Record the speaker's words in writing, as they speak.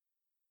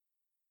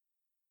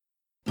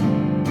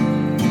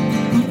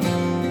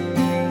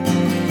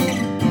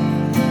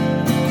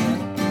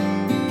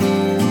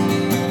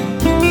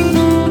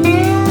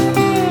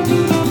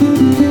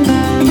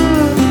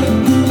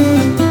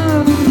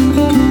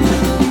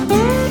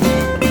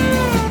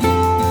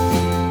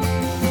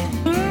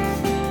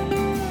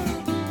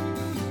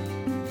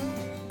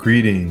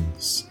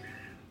Greetings.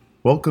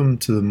 Welcome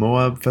to the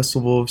Moab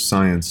Festival of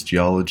Science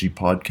Geology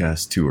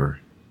Podcast Tour.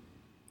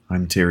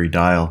 I'm Terry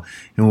Dial,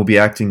 and will be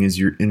acting as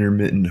your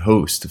intermittent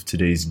host of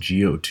today's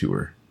Geo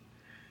Tour.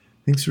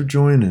 Thanks for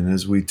joining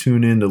as we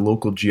tune in to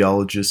local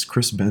geologist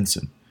Chris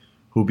Benson,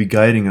 who will be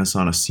guiding us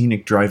on a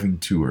scenic driving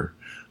tour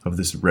of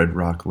this red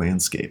rock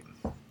landscape.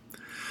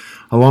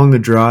 Along the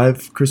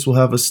drive, Chris will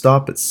have us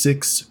stop at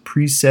 6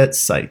 preset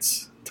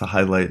sites to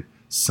highlight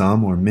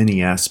some or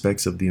many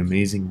aspects of the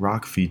amazing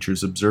rock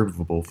features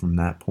observable from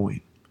that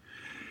point.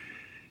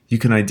 You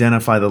can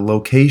identify the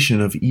location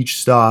of each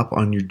stop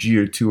on your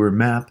GeoTour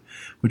map,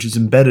 which is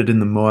embedded in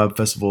the Moab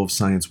Festival of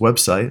Science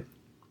website,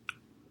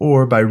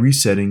 or by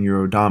resetting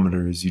your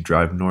odometer as you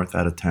drive north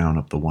out of town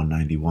up the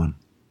 191.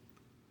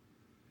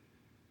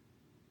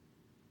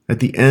 At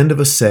the end of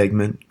a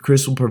segment,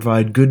 Chris will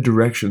provide good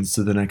directions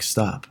to the next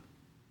stop.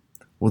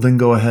 We'll then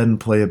go ahead and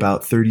play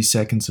about 30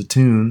 seconds of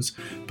tunes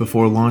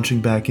before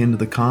launching back into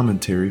the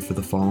commentary for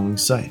the following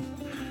site.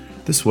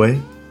 This way,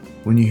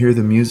 when you hear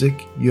the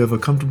music, you have a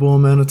comfortable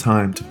amount of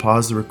time to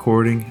pause the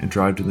recording and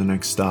drive to the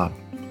next stop.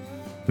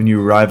 When you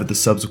arrive at the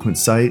subsequent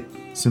site,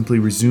 simply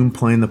resume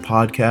playing the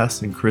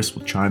podcast and Chris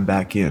will chime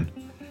back in,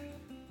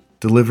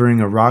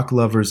 delivering a rock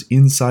lover's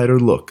insider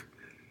look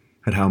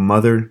at how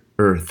Mother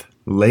Earth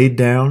laid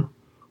down,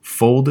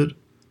 folded,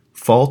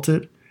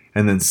 faulted,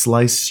 and then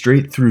slice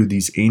straight through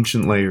these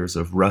ancient layers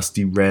of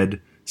rusty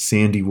red,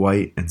 sandy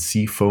white, and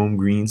sea foam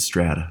green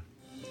strata.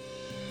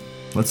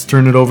 Let's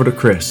turn it over to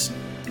Chris.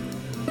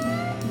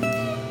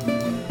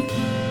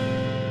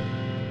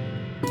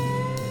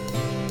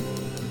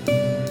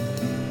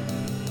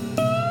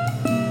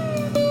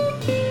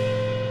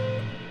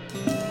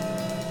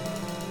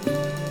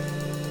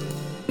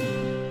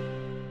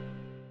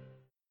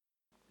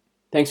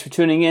 Thanks for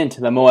tuning in to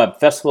the Moab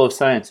Festival of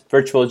Science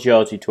Virtual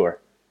Geology Tour.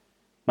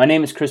 My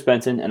name is Chris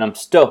Benson, and I'm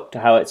stoked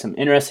to highlight some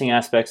interesting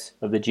aspects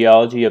of the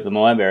geology of the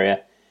Moab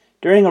area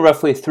during a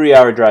roughly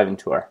 3-hour driving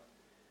tour.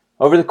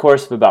 Over the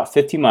course of about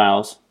 50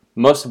 miles,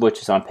 most of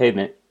which is on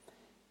pavement,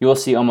 you will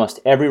see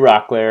almost every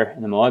rock layer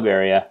in the Moab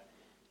area,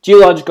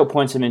 geological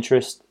points of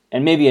interest,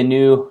 and maybe a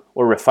new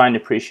or refined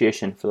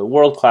appreciation for the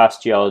world-class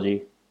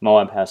geology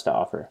Moab has to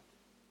offer.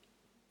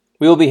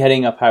 We will be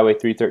heading up Highway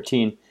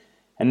 313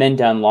 and then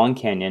down Long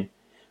Canyon,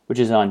 which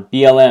is on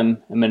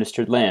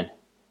BLM-administered land.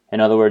 In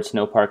other words,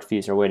 no park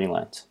fees or waiting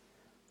lines.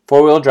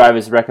 4-wheel drive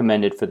is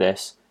recommended for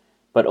this,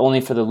 but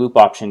only for the loop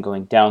option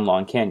going down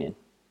Long Canyon.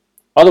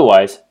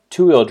 Otherwise,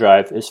 2-wheel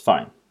drive is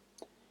fine.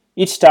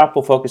 Each stop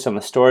will focus on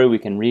the story we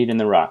can read in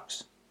the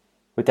rocks.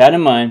 With that in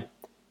mind,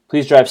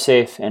 please drive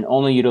safe and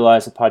only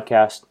utilize the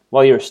podcast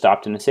while you are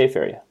stopped in a safe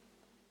area.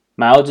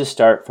 Mileages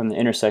start from the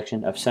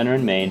intersection of Center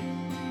and Main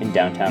in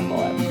downtown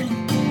Moab.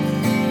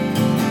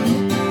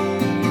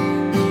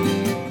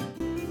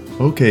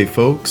 Okay,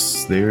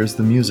 folks, there's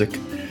the music.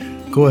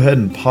 Go ahead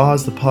and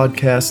pause the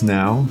podcast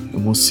now,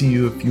 and we'll see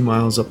you a few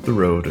miles up the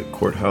road at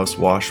Courthouse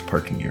Wash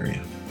parking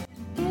area.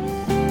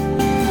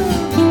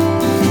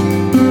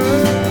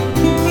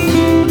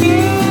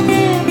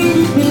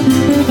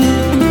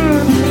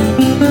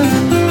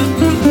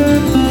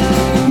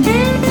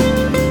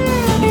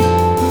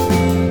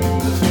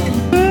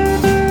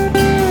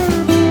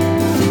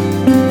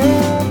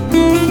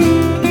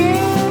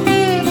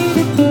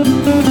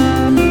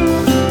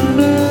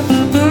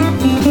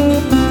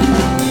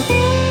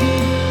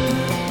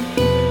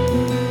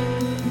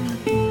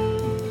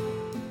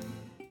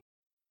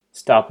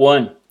 Stop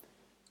 1,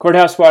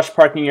 Courthouse Wash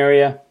parking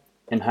area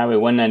and Highway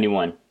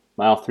 191,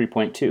 mile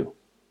 3.2.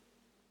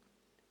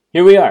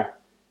 Here we are,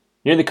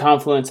 near the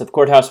confluence of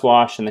Courthouse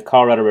Wash and the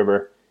Colorado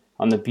River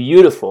on the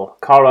beautiful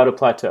Colorado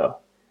Plateau,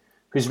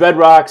 whose red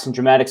rocks and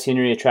dramatic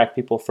scenery attract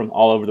people from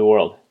all over the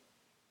world.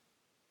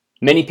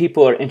 Many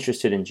people are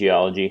interested in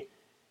geology,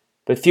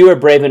 but few are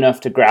brave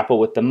enough to grapple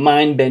with the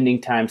mind-bending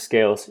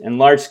timescales and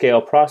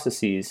large-scale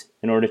processes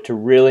in order to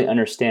really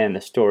understand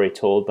the story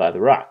told by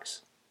the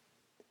rocks.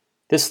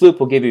 This loop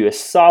will give you a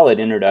solid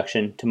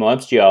introduction to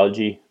Moab's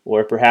geology,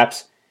 or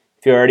perhaps,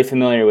 if you're already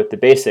familiar with the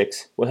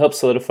basics, will help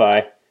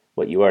solidify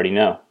what you already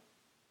know.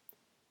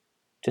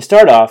 To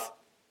start off,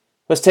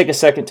 let's take a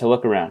second to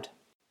look around.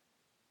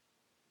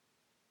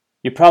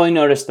 You probably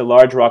noticed the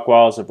large rock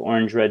walls of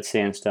orange-red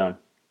sandstone,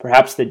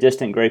 perhaps the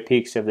distant gray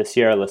peaks of the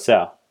Sierra La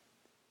Sal.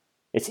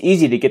 It's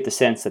easy to get the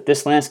sense that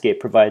this landscape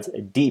provides a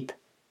deep,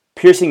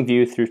 piercing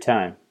view through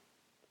time.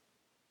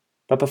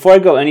 But before I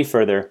go any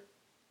further,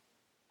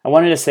 I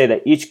wanted to say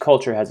that each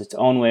culture has its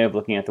own way of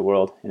looking at the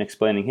world and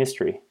explaining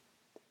history.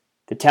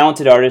 The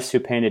talented artists who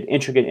painted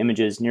intricate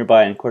images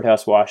nearby in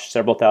Courthouse Wash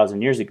several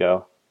thousand years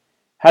ago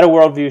had a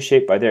worldview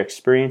shaped by their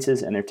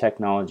experiences and their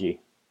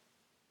technology.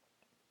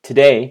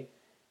 Today,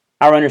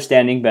 our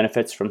understanding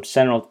benefits from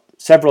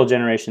several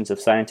generations of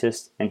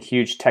scientists and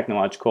huge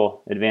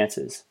technological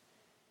advances.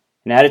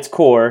 And at its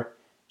core,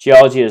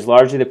 geology is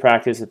largely the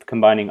practice of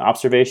combining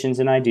observations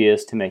and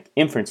ideas to make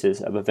inferences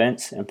of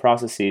events and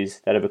processes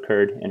that have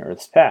occurred in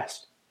Earth's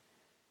past.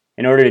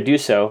 In order to do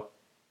so,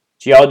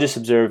 geologists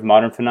observe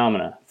modern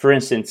phenomena, for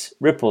instance,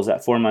 ripples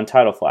that form on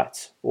tidal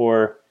flats,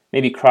 or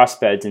maybe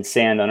crossbeds and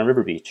sand on a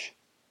river beach.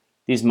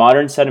 These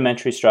modern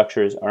sedimentary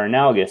structures are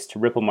analogous to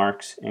ripple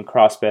marks and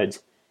crossbeds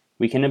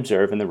we can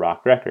observe in the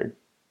rock record.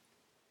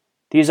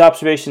 These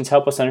observations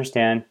help us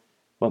understand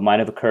what might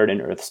have occurred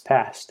in Earth's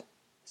past.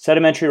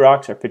 Sedimentary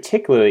rocks are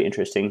particularly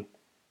interesting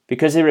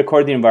because they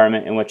record the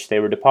environment in which they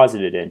were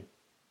deposited in.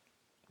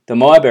 The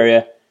Moab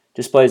area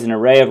displays an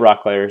array of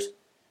rock layers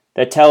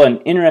that tell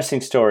an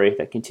interesting story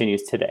that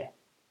continues today.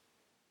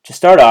 To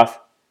start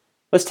off,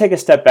 let's take a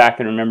step back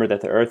and remember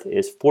that the Earth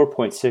is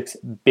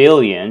 4.6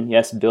 billion,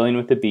 yes, billion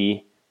with a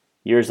B,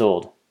 years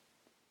old.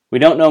 We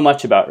don't know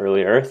much about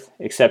early Earth,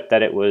 except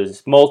that it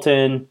was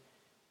molten,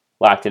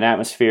 lacked an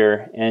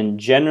atmosphere, and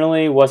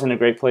generally wasn't a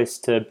great place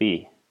to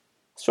be.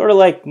 Sort of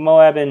like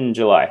Moab in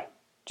July.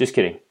 Just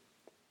kidding.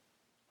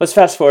 Let's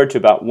fast forward to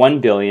about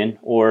 1 billion,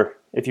 or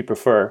if you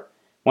prefer,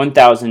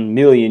 1,000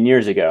 million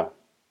years ago.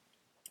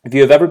 If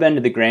you have ever been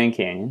to the Grand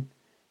Canyon,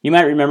 you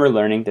might remember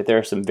learning that there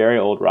are some very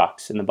old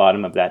rocks in the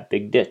bottom of that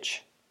big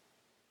ditch.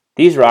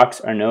 These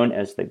rocks are known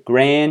as the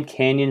Grand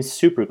Canyon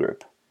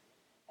Supergroup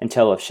and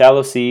tell of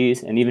shallow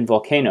seas and even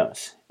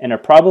volcanoes, and are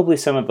probably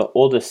some of the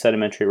oldest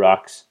sedimentary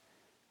rocks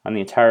on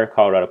the entire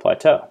Colorado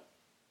Plateau.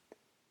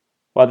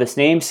 While this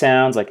name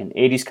sounds like an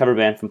 80s cover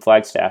band from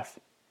Flagstaff,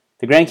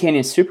 the Grand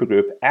Canyon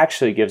Supergroup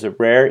actually gives a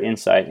rare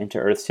insight into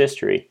Earth's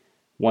history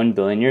 1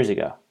 billion years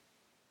ago.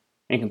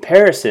 In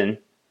comparison,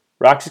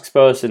 rocks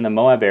exposed in the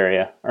Moab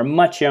area are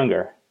much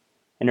younger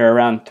and are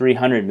around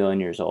 300 million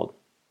years old.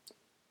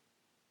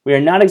 We are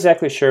not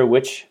exactly sure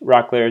which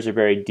rock layers are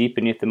buried deep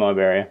beneath the Moab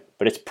area,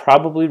 but it's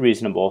probably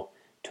reasonable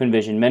to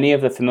envision many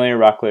of the familiar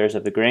rock layers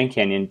of the Grand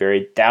Canyon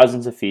buried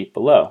thousands of feet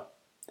below.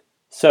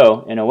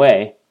 So, in a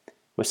way,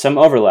 with some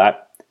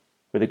overlap,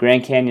 where the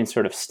Grand Canyon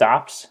sort of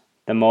stops,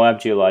 the Moab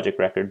geologic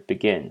record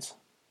begins.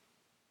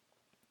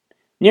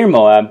 Near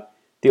Moab,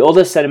 the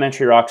oldest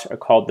sedimentary rocks are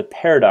called the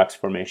Paradox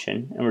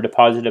Formation and were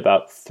deposited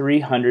about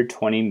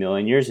 320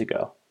 million years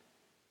ago,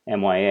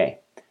 MYA,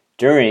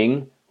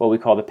 during what we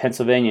call the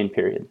Pennsylvanian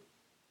period.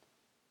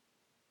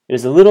 It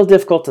is a little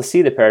difficult to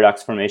see the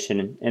Paradox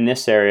Formation in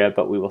this area,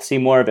 but we will see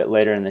more of it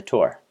later in the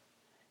tour.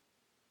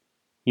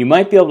 You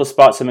might be able to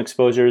spot some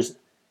exposures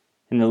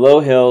in the low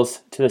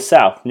hills to the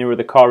south, near where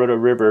the Colorado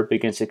River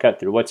begins to cut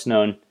through what's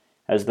known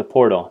as the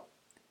Portal.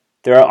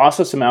 There are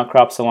also some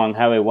outcrops along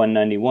Highway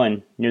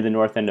 191 near the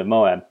north end of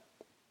Moab.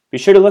 Be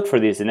sure to look for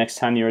these the next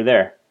time you are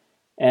there,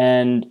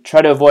 and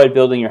try to avoid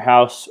building your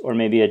house or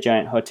maybe a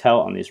giant hotel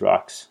on these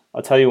rocks.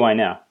 I'll tell you why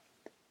now.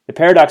 The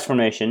Paradox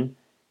Formation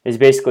is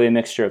basically a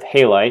mixture of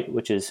halite,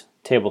 which is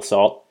table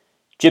salt,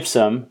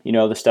 gypsum,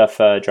 the stuff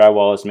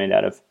drywall is made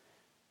out of,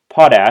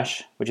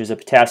 potash, which is a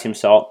potassium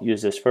salt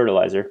used as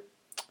fertilizer,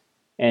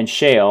 and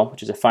shale,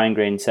 which is a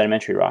fine-grained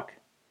sedimentary rock.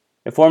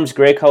 It forms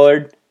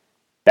gray-colored,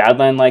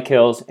 badland-like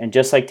hills, and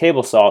just like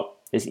table salt,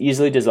 is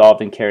easily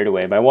dissolved and carried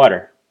away by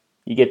water.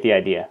 You get the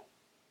idea.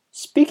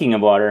 Speaking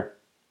of water,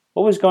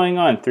 what was going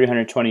on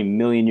 320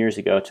 million years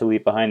ago to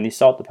leave behind these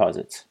salt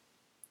deposits?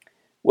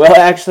 Well,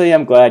 actually,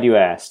 I'm glad you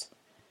asked.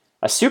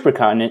 A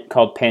supercontinent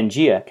called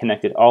Pangaea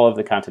connected all of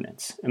the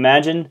continents.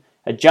 Imagine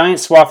a giant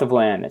swath of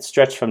land that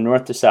stretched from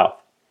north to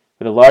south,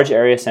 with a large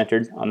area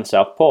centered on the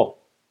South Pole.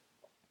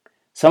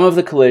 Some of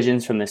the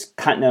collisions from this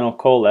continental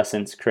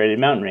coalescence created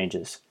mountain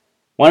ranges,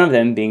 one of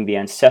them being the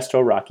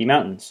ancestral Rocky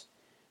Mountains,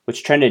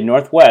 which trended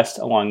northwest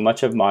along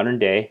much of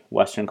modern-day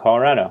western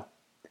Colorado.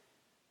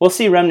 We'll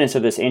see remnants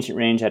of this ancient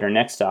range at our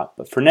next stop,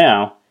 but for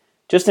now,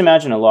 just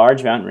imagine a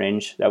large mountain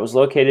range that was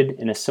located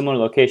in a similar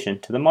location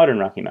to the modern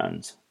Rocky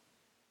Mountains.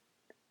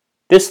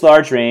 This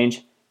large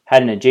range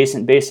had an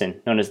adjacent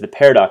basin known as the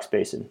Paradox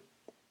Basin.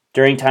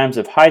 During times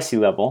of high sea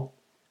level,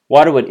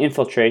 water would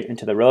infiltrate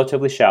into the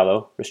relatively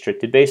shallow,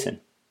 restricted basin.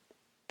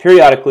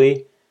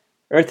 Periodically,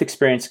 Earth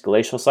experienced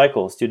glacial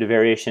cycles due to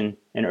variation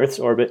in Earth's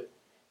orbit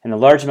and the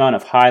large amount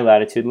of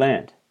high-latitude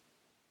land.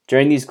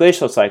 During these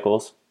glacial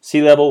cycles,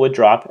 sea level would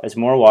drop as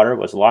more water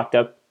was locked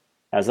up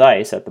as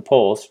ice at the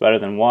poles rather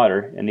than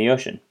water in the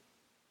ocean.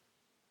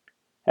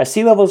 As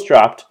sea levels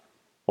dropped,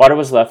 water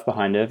was left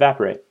behind to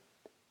evaporate,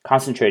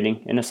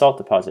 concentrating in the salt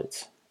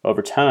deposits.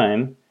 Over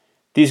time,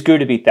 these grew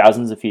to be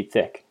thousands of feet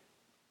thick.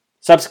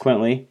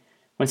 Subsequently,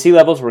 when sea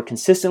levels were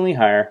consistently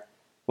higher,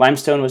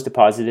 limestone was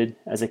deposited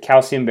as the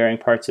calcium-bearing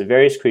parts of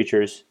various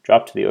creatures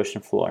dropped to the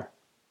ocean floor.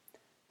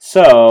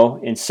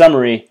 So, in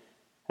summary,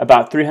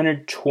 about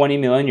 320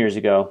 million years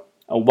ago,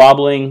 a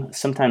wobbling,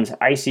 sometimes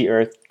icy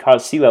Earth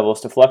caused sea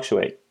levels to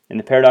fluctuate in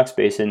the Paradox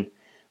Basin,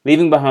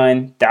 leaving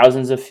behind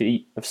thousands of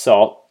feet of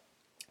salt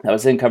that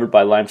was then covered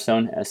by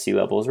limestone as sea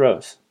levels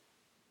rose.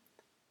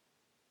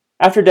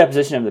 After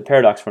deposition of the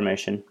Paradox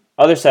Formation,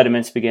 other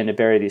sediments began to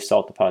bury these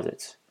salt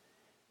deposits.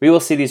 We will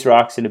see these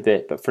rocks in a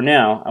bit, but for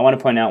now, I want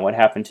to point out what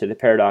happened to the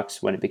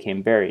Paradox when it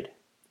became buried.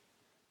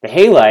 The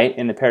halite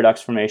in the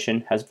Paradox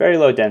Formation has very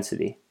low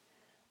density.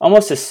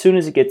 Almost as soon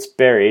as it gets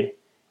buried,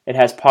 it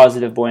has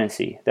positive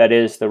buoyancy. That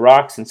is, the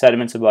rocks and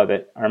sediments above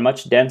it are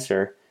much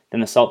denser than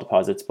the salt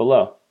deposits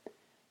below.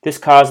 This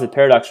caused the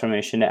Paradox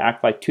Formation to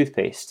act like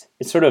toothpaste.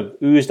 It sort of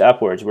oozed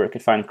upwards where it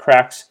could find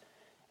cracks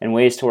and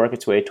ways to work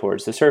its way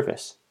towards the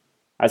surface.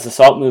 As the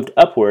salt moved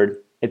upward,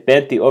 it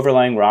bent the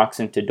overlying rocks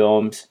into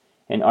domes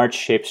and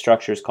arch-shaped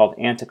structures called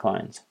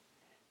anticlines.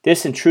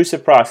 This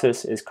intrusive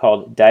process is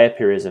called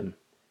diapirism.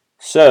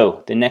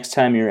 So, the next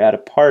time you're at a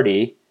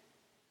party,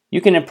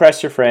 you can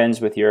impress your friends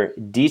with your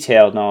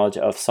detailed knowledge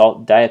of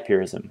salt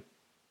diapirism.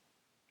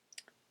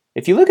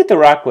 If you look at the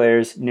rock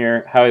layers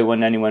near Highway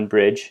 191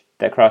 bridge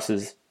that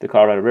crosses the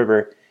Colorado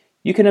River,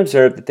 you can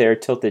observe that they are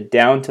tilted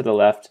down to the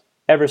left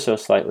ever so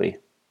slightly.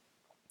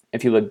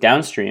 If you look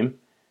downstream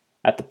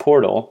at the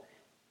portal,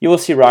 you will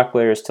see rock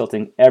layers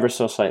tilting ever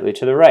so slightly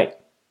to the right.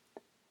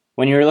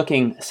 When you're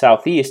looking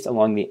southeast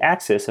along the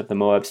axis of the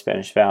Moab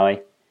Spanish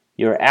Valley,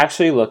 you are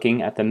actually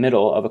looking at the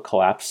middle of a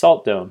collapsed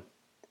salt dome.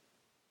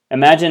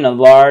 Imagine a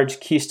large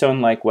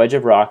keystone-like wedge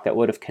of rock that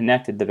would have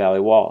connected the valley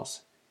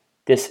walls.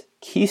 This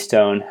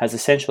keystone has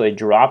essentially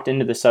dropped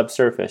into the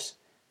subsurface,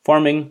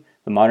 forming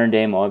the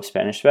modern-day Moab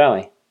Spanish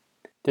Valley.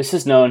 This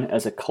is known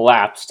as a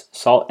collapsed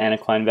salt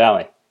anticline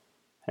valley,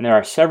 and there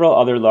are several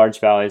other large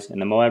valleys in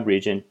the Moab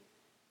region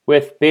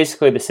with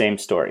basically the same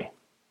story.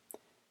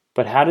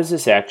 But how does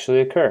this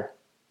actually occur?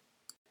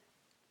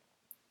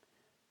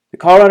 The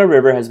Colorado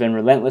River has been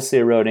relentlessly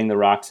eroding the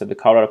rocks of the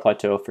Colorado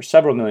Plateau for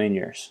several million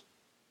years,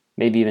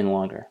 maybe even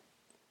longer.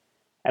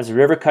 As the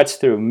river cuts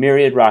through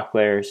myriad rock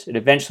layers, it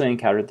eventually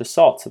encountered the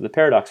salts of the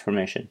Paradox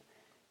Formation.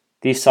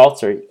 These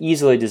salts are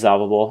easily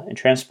dissolvable and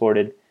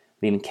transported,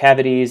 leaving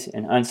cavities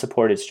and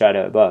unsupported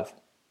strata above.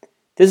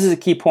 This is a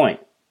key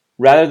point.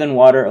 Rather than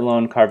water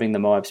alone carving the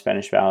Moab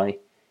Spanish Valley,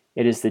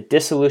 it is the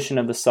dissolution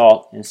of the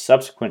salt and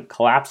subsequent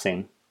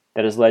collapsing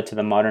that has led to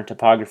the modern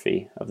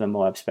topography of the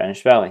Moab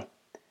Spanish Valley.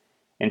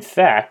 In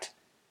fact,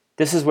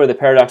 this is where the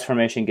Paradox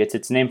Formation gets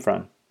its name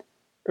from.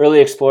 Early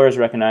explorers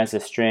recognized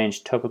this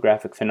strange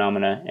topographic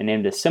phenomena and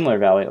named a similar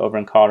valley over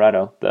in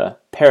Colorado the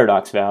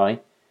Paradox Valley,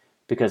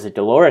 because the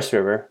Dolores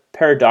River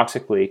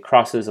paradoxically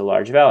crosses a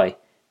large valley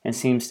and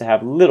seems to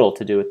have little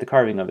to do with the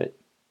carving of it.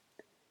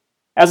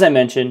 As I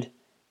mentioned,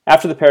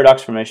 after the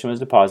Paradox Formation was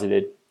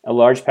deposited, a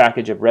large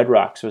package of red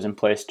rocks was in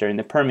place during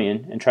the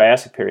Permian and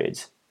Triassic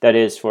periods, that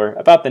is, for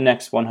about the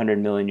next 100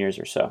 million years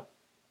or so.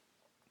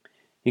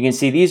 You can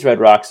see these red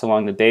rocks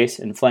along the base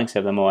and flanks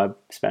of the Moab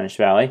Spanish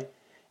Valley,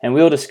 and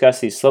we will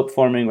discuss these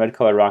slope-forming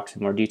red-colored rocks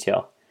in more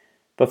detail.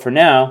 But for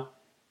now,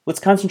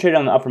 let's concentrate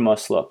on the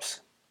uppermost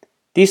slopes.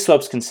 These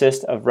slopes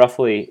consist of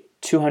roughly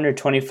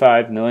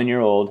 225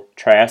 million-year-old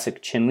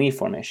Triassic Chinle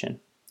Formation.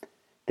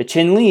 The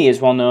Chinle is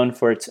well known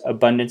for its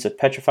abundance of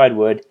petrified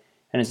wood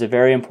and is a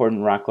very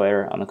important rock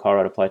layer on the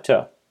Colorado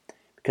Plateau,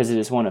 because it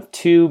is one of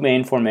two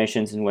main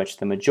formations in which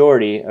the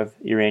majority of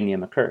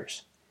uranium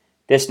occurs.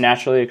 This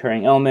naturally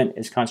occurring element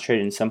is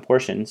concentrated in some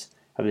portions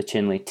of the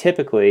Chinle,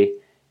 typically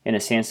in a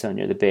sandstone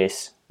near the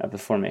base of the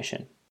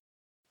formation.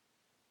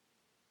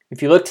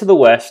 If you look to the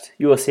west,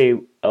 you will see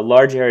a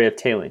large area of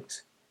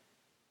tailings.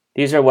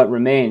 These are what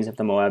remains of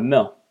the Moab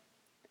Mill.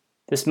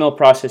 This mill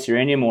processed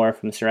uranium ore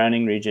from the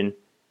surrounding region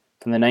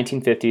from the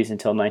 1950s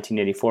until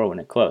 1984 when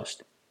it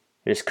closed.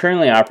 It is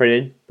currently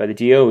operated by the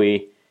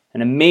DOE,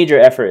 and a major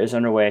effort is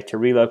underway to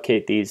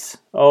relocate these,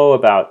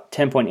 about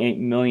 10.8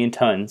 million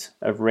tons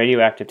of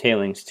radioactive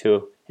tailings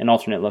to an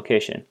alternate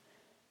location,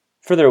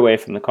 further away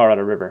from the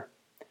Colorado River.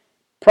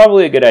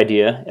 Probably a good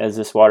idea, as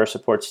this water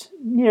supports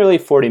nearly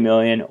 40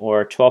 million,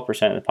 or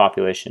 12% of the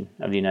population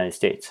of the United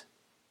States.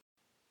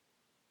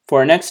 For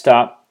our next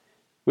stop,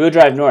 we will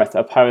drive north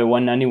up Highway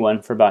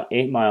 191 for about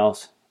 8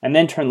 miles, and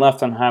then turn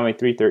left on Highway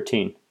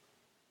 313.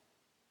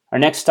 Our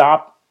next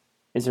stop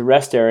is a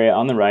rest area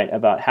on the right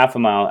about half a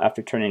mile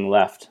after turning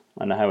left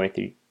on Highway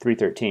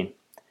 313.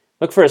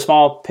 Look for a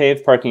small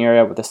paved parking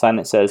area with a sign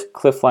that says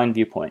Cliffline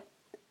Viewpoint.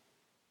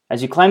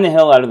 As you climb the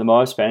hill out of the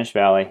Moab Spanish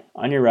Valley,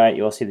 on your right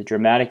you will see the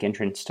dramatic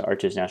entrance to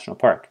Arches National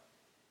Park.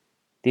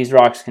 These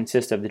rocks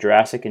consist of the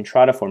Jurassic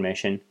Entrada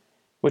Formation,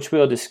 which we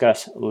will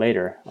discuss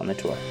later on the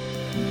tour.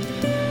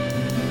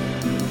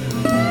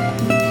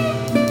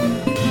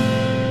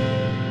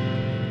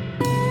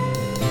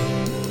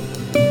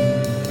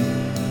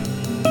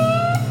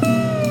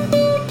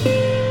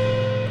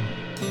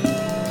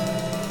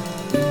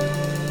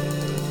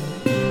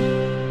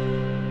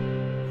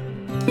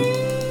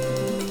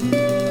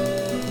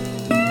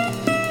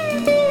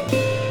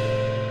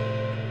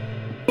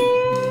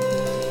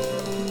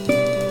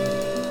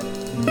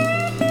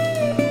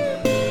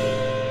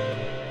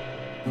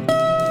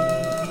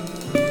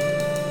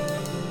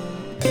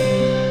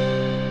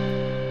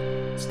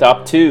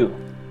 Stop 2,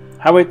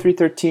 Highway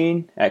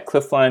 313 at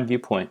Cliffline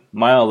Viewpoint,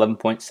 mile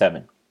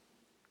 11.7.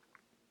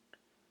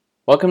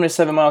 Welcome to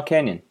 7 Mile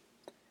Canyon.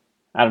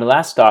 At our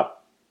last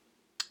stop,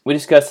 we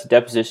discussed the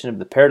deposition of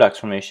the Paradox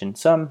Formation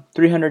some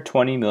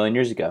 320 million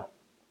years ago.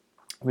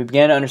 We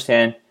began to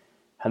understand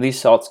how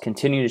these salts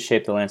continue to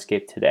shape the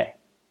landscape today.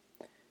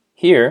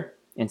 Here,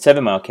 in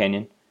 7 Mile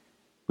Canyon,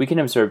 we can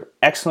observe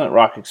excellent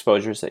rock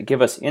exposures that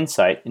give us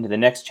insight into the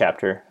next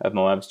chapter of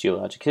Moab's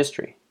geologic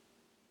history.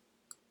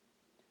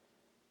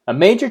 A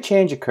major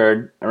change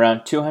occurred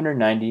around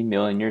 290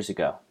 million years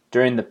ago,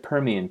 during the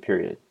Permian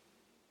period.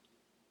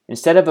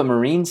 Instead of a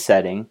marine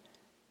setting,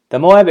 The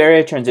Moab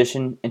area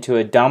transitioned into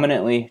a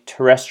dominantly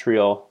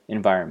terrestrial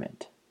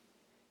environment.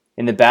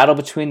 In the battle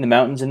between the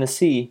mountains and the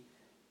sea,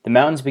 the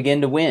mountains began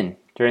to win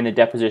during the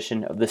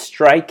deposition of the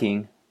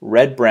striking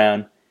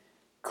red-brown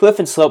cliff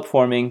and slope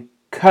forming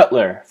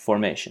Cutler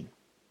Formation.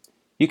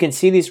 You can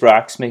see these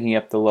rocks making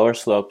up the lower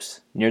slopes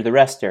near the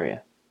rest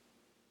area.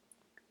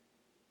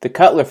 The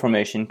Cutler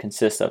Formation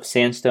consists of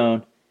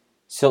sandstone,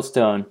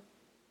 siltstone,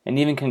 and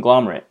even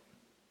conglomerate.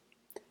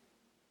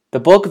 The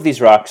bulk of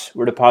these rocks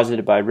were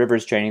deposited by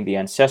rivers draining the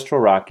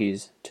ancestral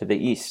Rockies to the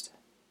east.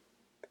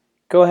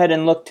 Go ahead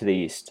and look to the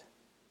east.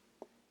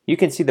 You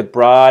can see the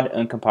broad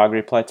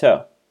Uncompahgre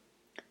Plateau.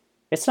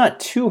 It's not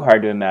too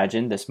hard to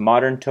imagine this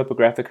modern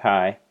topographic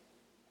high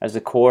as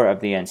the core of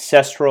the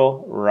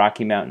ancestral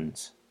Rocky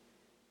Mountains.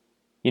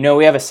 You know,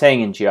 we have a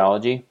saying in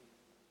geology: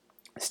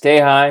 stay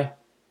high,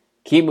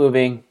 keep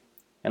moving,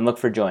 and look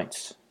for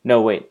joints.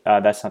 No, wait,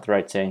 that's not the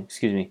right saying.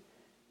 Excuse me.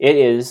 It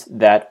is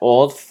that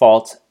old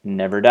faults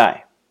never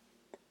die.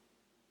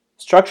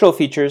 Structural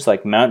features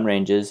like mountain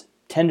ranges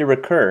tend to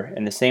recur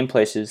in the same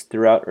places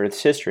throughout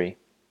Earth's history,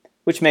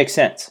 which makes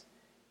sense.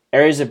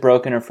 Areas of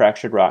broken or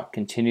fractured rock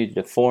continue to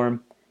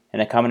deform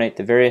and accommodate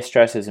the various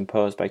stresses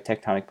imposed by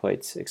tectonic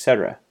plates,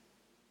 etc.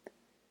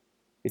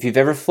 If you've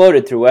ever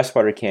floated through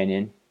Westwater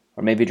Canyon,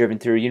 or maybe driven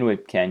through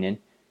Uinta Canyon,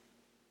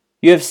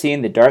 you have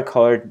seen the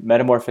dark-colored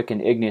metamorphic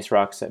and igneous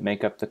rocks that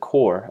make up the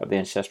core of the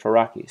ancestral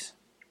Rockies.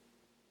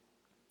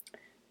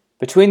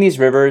 Between these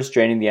rivers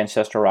draining the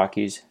ancestral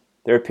Rockies,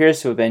 there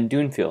appears to have been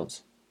dune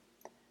fields.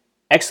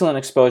 Excellent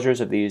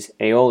exposures of these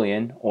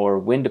aeolian or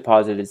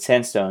wind-deposited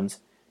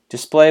sandstones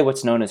display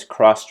what's known as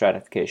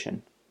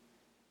cross-stratification.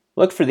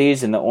 Look for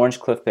these in the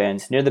orange cliff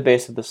bands near the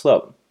base of the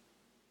slope.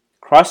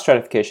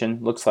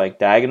 Cross-stratification looks like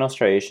diagonal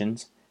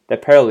striations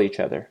that parallel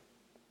each other.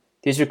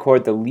 These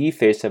record the lee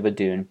face of a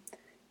dune,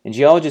 and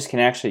geologists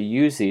can actually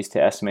use these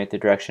to estimate the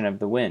direction of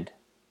the wind.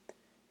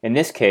 In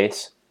this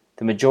case,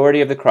 the majority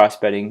of the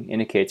crossbedding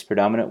indicates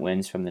predominant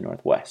winds from the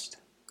northwest.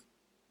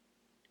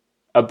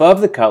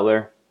 Above the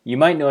Cutler, you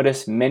might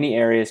notice many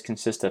areas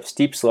consist of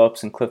steep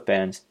slopes and cliff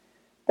bands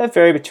that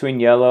vary between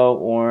yellow,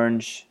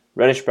 orange,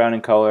 reddish-brown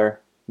in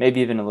color,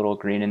 maybe even a little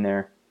green in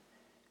there.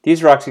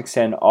 These rocks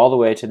extend all the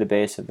way to the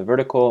base of the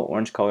vertical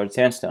orange-colored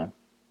sandstone.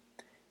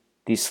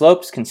 These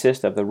slopes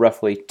consist of the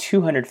roughly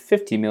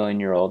 250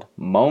 million-year-old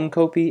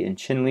Moenkopi and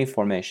Chinle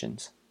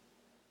formations.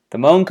 The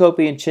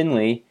Moenkopi and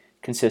Chinle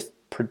consist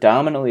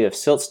predominantly of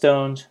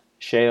siltstones,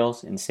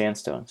 shales, and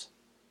sandstones.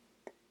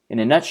 In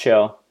a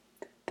nutshell,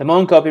 the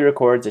Moenkopi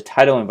records a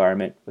tidal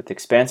environment with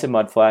expansive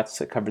mudflats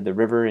that covered the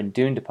river and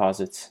dune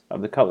deposits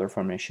of the Cutler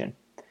Formation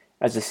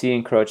as the sea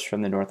encroached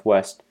from the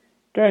northwest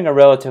during a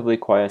relatively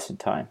quiescent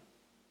time.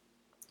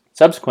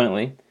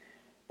 Subsequently,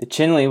 the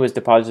Chinle was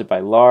deposited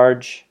by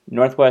large,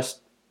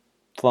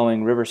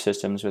 northwest-flowing river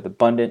systems with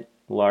abundant,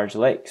 large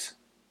lakes.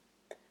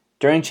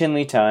 During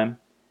Chinle time,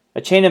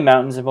 a chain of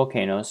mountains and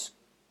volcanoes,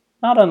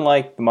 not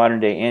unlike the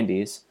modern-day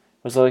Andes,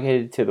 was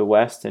located to the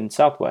west and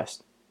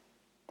southwest.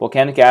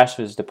 Volcanic ash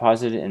was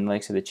deposited in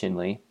lakes of the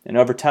Chinle, and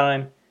over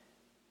time,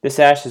 this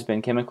ash has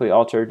been chemically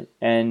altered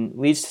and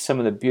leads to some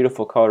of the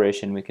beautiful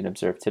coloration we can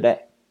observe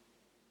today.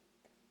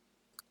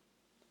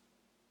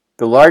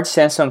 The large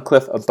sandstone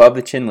cliff above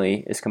the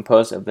Chinle is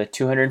composed of the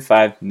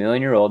 205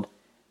 million-year-old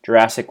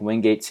Jurassic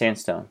Wingate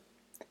Sandstone,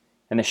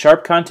 and the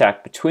sharp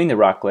contact between the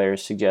rock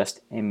layers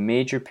suggests a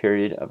major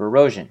period of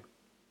erosion.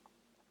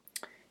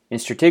 In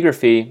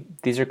stratigraphy,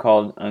 these are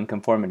called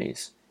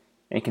unconformities,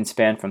 and can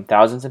span from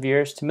thousands of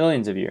years to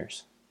millions of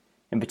years.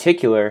 In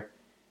particular,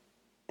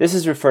 this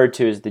is referred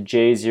to as the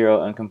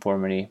J0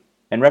 unconformity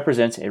and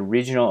represents a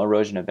regional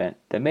erosion event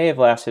that may have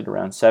lasted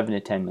around 7 to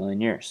 10 million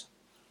years.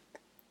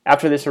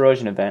 After this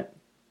erosion event,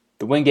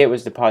 the Wingate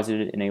was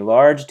deposited in a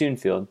large dune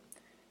field,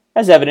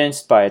 as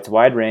evidenced by its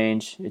wide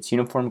range, its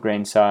uniform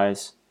grain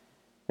size,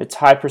 its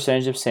high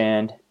percentage of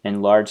sand,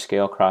 and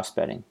large-scale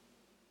crossbedding.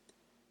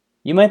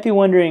 You might be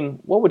wondering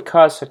what would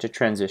cause such a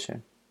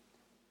transition,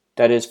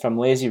 that is, from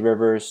lazy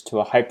rivers to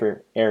a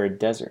hyper-arid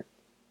desert.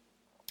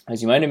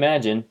 As you might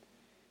imagine,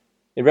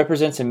 it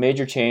represents a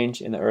major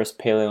change in the Earth's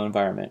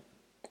paleoenvironment.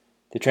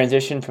 The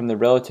transition from the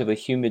relatively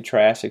humid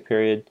Triassic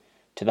period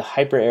to the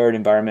hyper-arid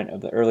environment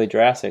of the early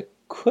Jurassic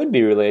could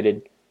be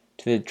related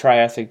to the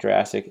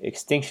Triassic-Jurassic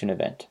extinction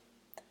event.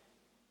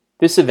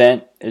 This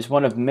event is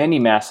one of many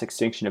mass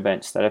extinction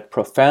events that have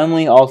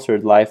profoundly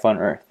altered life on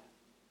Earth.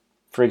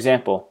 For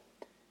example,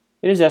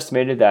 it is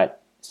estimated that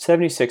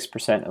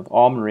 76% of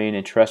all marine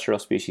and terrestrial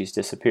species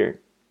disappeared.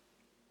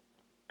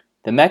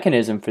 The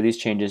mechanism for these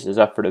changes is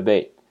up for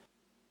debate,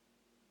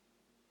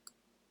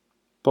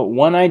 but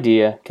one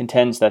idea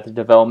contends that the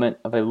development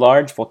of a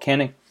large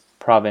volcanic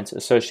province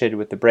associated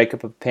with the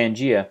breakup of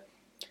Pangaea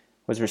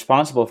was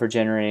responsible for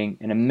generating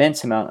an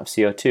immense amount of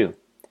CO2,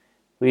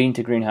 leading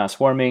to greenhouse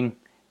warming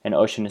and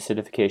ocean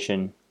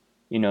acidification.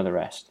 You know the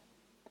rest.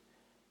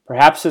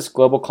 Perhaps this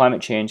global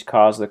climate change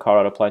caused the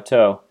Colorado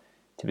Plateau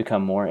to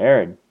become more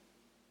arid.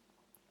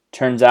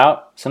 Turns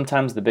out,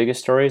 sometimes the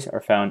biggest stories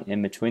are found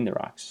in between the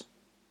rocks.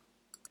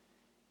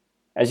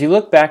 As you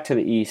look back to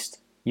the east,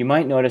 you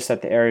might notice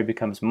that the area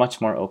becomes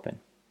much more open.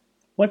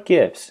 What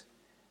gives?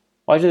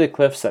 Why do the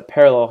cliffs that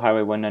parallel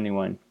Highway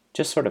 191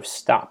 just sort of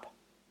stop?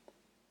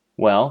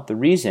 Well, the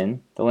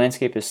reason the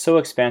landscape is so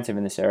expansive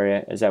in this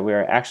area is that we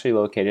are actually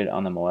located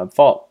on the Moab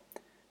Fault.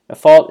 A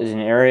fault is an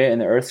area in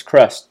the Earth's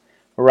crust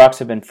where rocks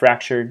have been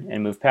fractured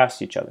and moved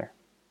past each other.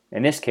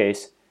 In this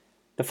case,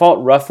 the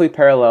fault roughly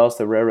parallels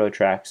the railroad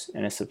tracks,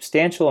 and a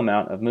substantial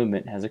amount of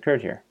movement has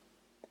occurred here.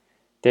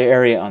 The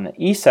area on the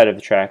east side of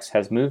the tracks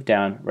has moved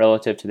down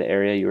relative to the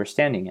area you are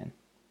standing in.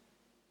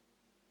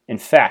 In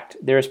fact,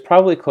 there is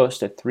probably close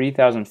to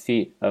 3,000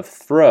 feet of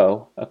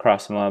throw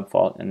across the Moab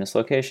Fault in this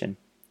location.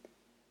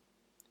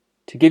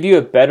 To give you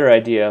a better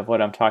idea of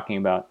what I'm talking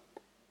about,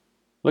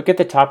 look at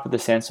the top of the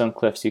sandstone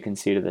cliffs you can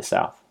see to the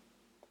south.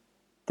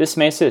 This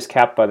mesa is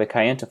capped by the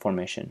Kayenta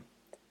Formation.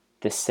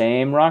 The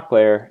same rock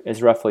layer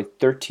is roughly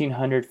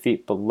 1,300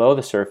 feet below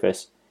the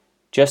surface,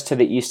 just to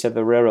the east of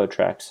the railroad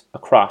tracks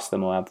across the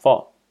Moab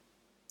Fault.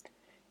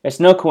 It's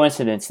no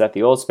coincidence that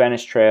the old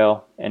Spanish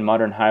Trail and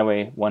modern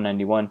Highway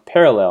 191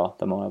 parallel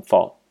the Moab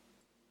Fault.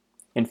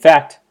 In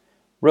fact,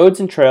 roads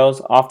and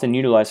trails often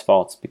utilize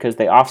faults because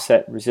they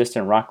offset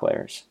resistant rock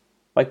layers,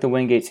 like the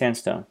Wingate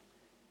Sandstone,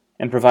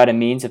 and provide a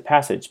means of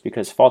passage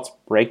because faults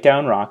break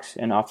down rocks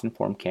and often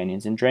form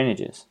canyons and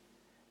drainages.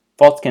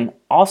 Faults can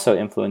also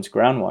influence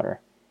groundwater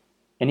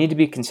and need to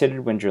be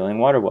considered when drilling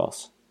water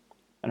wells.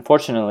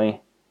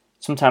 Unfortunately,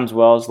 sometimes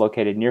wells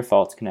located near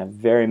faults can have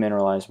very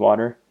mineralized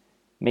water,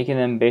 making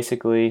them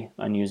basically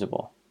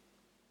unusable.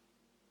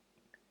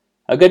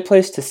 A good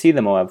place to see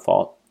the Moab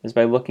Fault is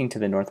by looking to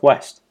the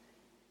northwest.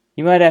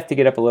 You might have to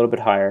get up a little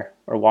bit higher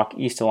or walk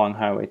east along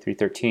Highway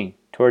 313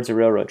 towards the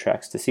railroad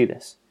tracks to see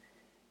this.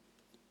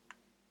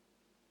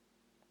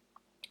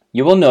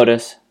 You will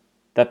notice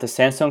that the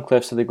sandstone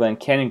cliffs of the Glen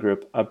Canyon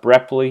Group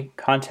abruptly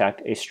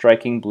contact a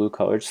striking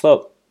blue-colored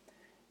slope.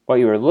 What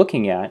you are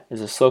looking at is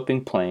a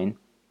sloping plane,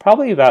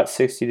 probably about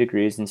 60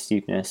 degrees in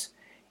steepness,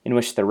 in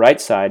which the right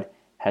side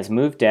has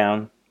moved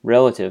down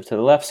relative to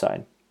the left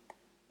side.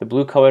 The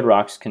blue-colored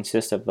rocks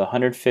consist of the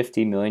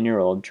 150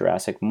 million-year-old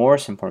Jurassic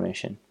Morrison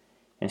Formation,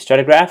 and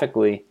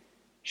stratigraphically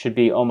should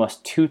be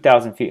almost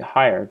 2,000 feet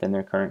higher than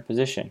their current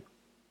position.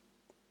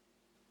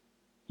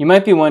 You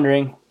might be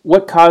wondering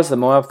what caused the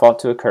Moab Fault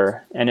to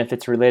occur and if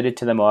it's related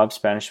to the Moab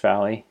Spanish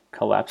Valley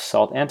collapsed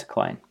salt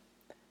anticline.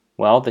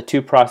 Well, the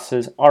two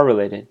processes are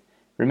related.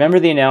 Remember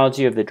the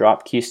analogy of the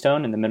dropped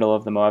keystone in the middle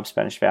of the Moab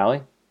Spanish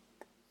Valley?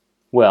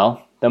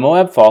 Well, the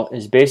Moab Fault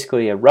is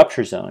basically a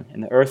rupture zone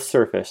in the Earth's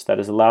surface that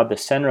has allowed the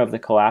center of the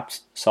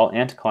collapsed salt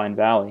anticline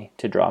valley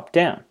to drop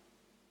down.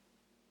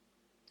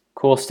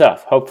 Cool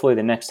stuff. Hopefully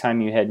the next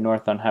time you head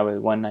north on Highway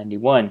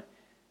 191,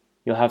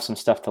 you'll have some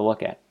stuff to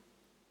look at.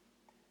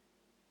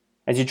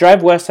 As you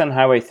drive west on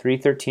Highway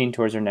 313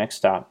 towards our next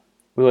stop,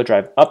 we will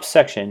drive up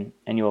section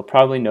and you will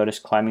probably notice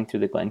climbing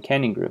through the Glen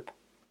Canyon Group.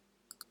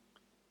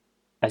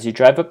 As you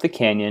drive up the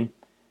canyon,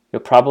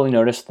 you'll probably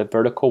notice the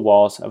vertical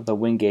walls of the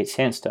Wingate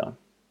Sandstone.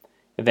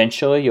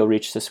 Eventually, you'll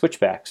reach the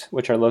switchbacks,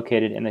 which are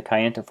located in the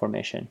Kayenta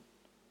Formation.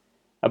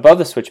 Above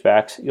the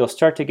switchbacks, you'll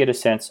start to get a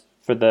sense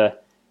for the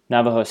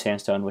Navajo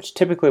Sandstone, which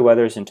typically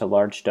weathers into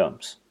large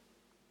domes.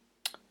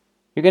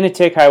 You're going to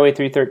take Highway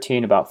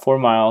 313 about 4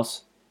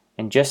 miles,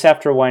 and just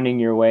after winding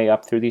your way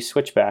up through these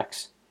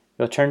switchbacks,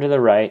 you'll turn to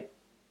the right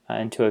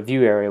into a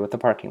view area with a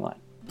parking lot.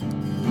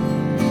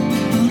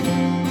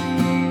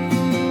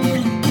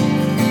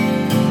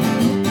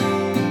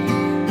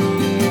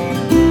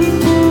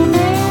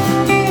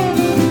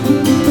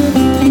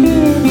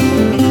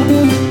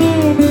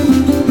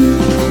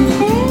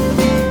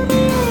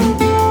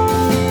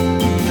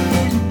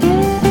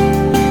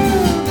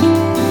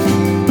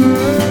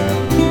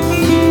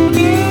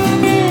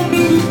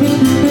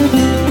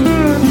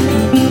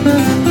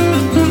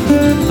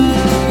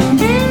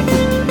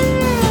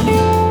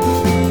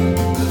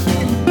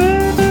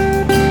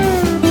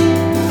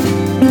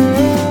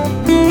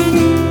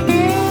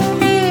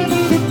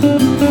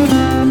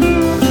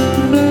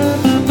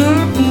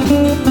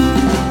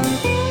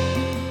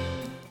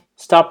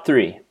 Stop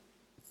 3.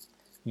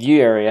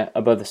 View area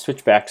above the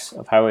switchbacks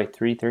of Highway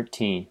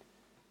 313,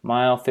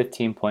 mile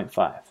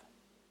 15.5.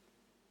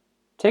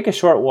 Take a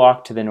short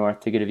walk to the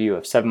north to get a view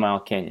of 7 Mile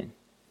Canyon.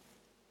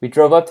 We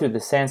drove up through the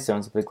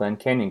sandstones of the Glen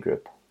Canyon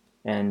Group,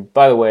 and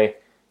by the way,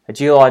 a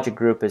geologic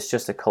group is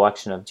just a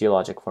collection of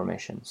geologic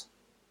formations.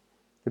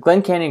 The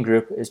Glen Canyon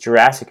Group is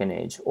Jurassic in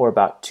age, or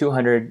about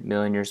 200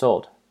 million years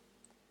old.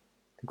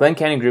 The Glen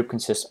Canyon Group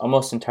consists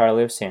almost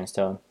entirely of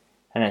sandstone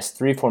and has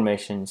 3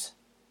 formations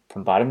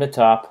from bottom to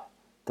top: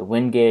 the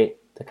Wingate,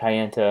 the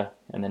Kayenta,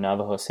 and the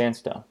Navajo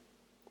Sandstone.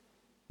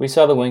 We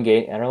saw the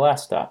Wingate at our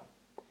last stop.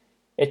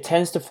 It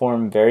tends to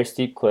form very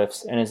steep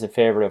cliffs and is a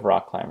favorite of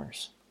rock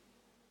climbers.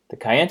 The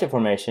Kayenta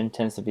Formation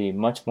tends to be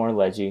much more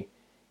ledgy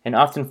and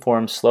often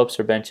forms slopes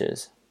or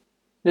benches.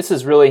 This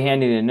is really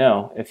handy to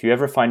know if you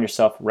ever find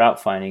yourself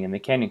route finding in the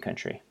canyon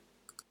country.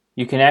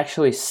 You can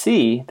actually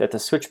see that the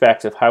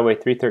switchbacks of Highway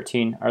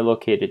 313 are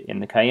located in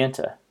the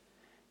Kayenta.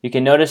 You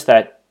can notice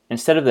that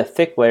instead of the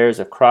thick layers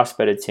of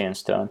cross-bedded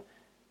sandstone,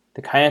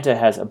 The Kayenta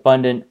has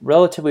abundant,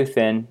 relatively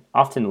thin,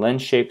 often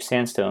lens-shaped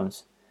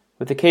sandstones,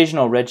 with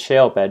occasional red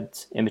shale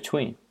beds in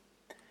between.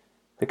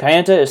 The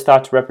Kayenta is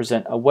thought to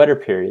represent a wetter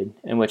period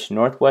in which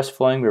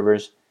northwest-flowing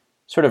rivers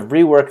sort of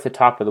rework the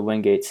top of the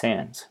Wingate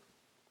Sands.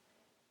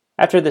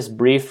 After this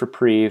brief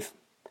reprieve,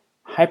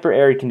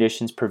 hyper-arid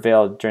conditions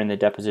prevailed during the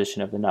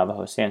deposition of the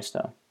Navajo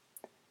sandstone.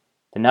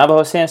 The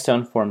Navajo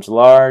sandstone forms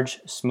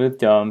large, smooth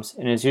domes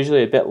and is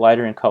usually a bit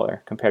lighter in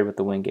color compared with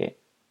the Wingate.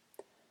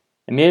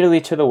 Immediately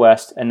to the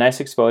west, a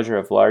nice exposure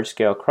of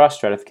large-scale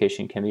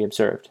cross-stratification can be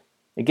observed,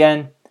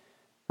 again,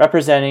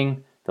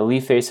 representing the lee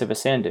face of a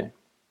sand dune.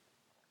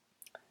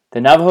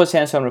 The Navajo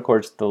sandstone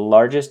records the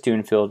largest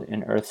dune field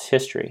in Earth's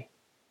history.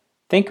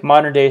 Think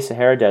modern-day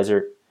Sahara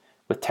Desert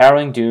with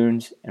towering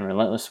dunes and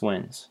relentless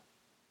winds.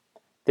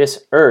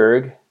 This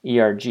erg,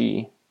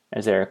 ERG,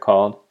 as they are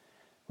called,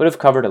 would have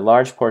covered a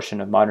large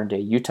portion of modern-day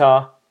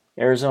Utah,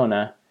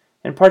 Arizona,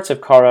 and parts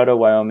of Colorado,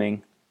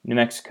 Wyoming, New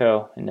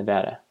Mexico, and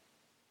Nevada.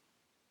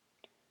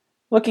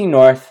 Looking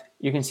north,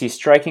 you can see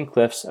striking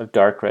cliffs of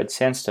dark red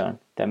sandstone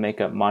that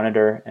make up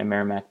Monitor and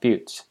Merrimack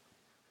Buttes.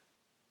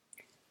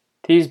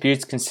 These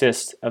buttes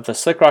consist of the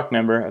slick rock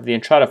member of the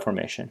Entrada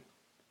Formation.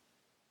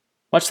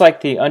 Much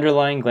like the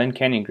underlying Glen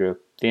Canyon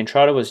group, the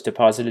Entrada was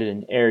deposited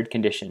in arid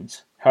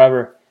conditions.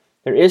 However,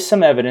 there is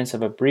some evidence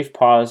of a brief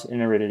pause in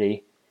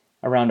aridity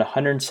around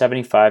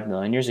 175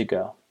 million years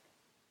ago.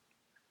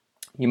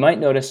 You might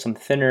notice some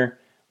thinner,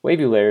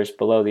 wavy layers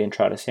below the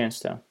Entrada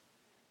sandstone.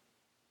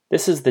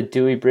 This is the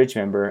Dewey Bridge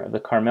member of the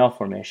Carmel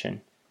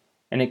Formation,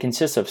 and it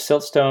consists of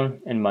siltstone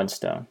and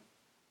mudstone.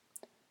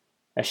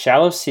 A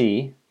shallow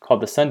sea, called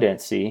the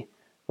Sundance Sea,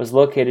 was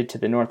located to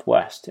the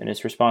northwest and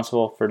is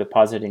responsible for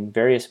depositing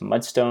various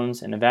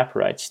mudstones and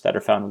evaporites that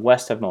are found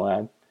west of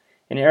Moab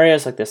in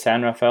areas like the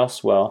San Rafael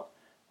Swell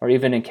or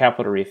even in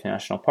Capitol Reef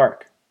National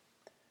Park.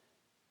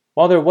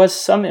 While there was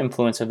some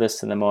influence of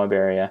this in the Moab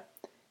area,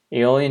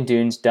 Aeolian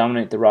dunes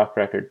dominate the rock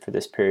record for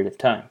this period of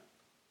time.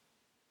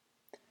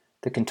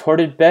 The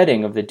contorted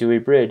bedding of the Dewey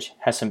Bridge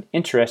has some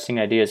interesting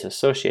ideas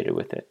associated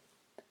with it.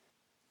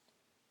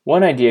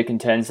 One idea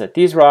contends that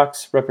these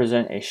rocks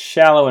represent a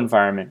shallow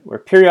environment where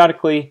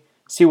periodically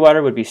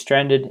seawater would be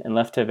stranded and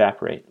left to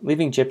evaporate,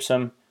 leaving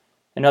gypsum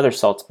and other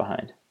salts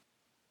behind.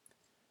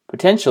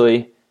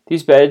 Potentially,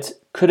 these beds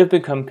could have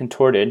become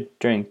contorted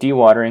during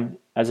dewatering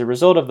as a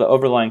result of the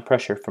overlying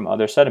pressure from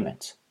other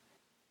sediments.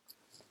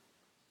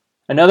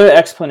 Another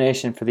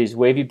explanation for these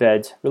wavy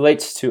beds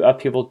relates to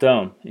Upheaval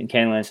Dome in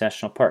Canyonlands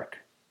National Park.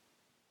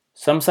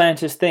 Some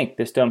scientists think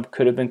this dome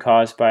could have been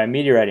caused by a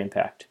meteorite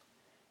impact.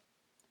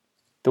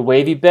 The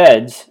wavy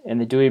beds in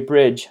the Dewey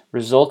Bridge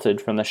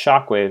resulted from the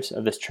shock waves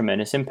of this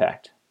tremendous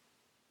impact.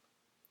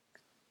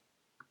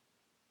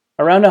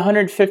 Around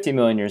 150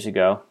 million years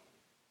ago,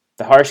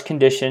 the harsh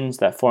conditions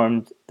that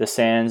formed the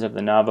sands of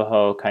the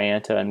Navajo,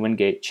 Kayenta, and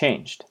Wingate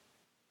changed.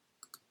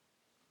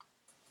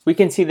 We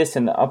can see this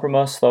in the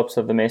uppermost slopes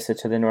of the mesa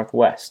to the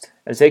northwest,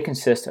 as they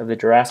consist of the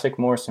Jurassic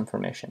Morrison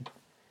Formation.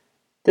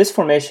 This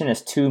formation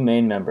has two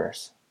main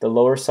members, the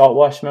lower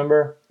saltwash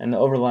member and the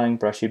overlying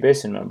brushy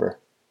basin member.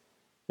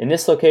 In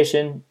this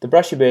location, the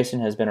brushy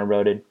basin has been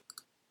eroded,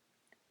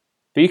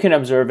 but you can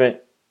observe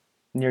it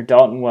near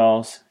Dalton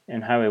Wells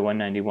and Highway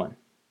 191.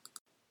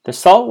 The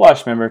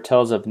saltwash member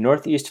tells of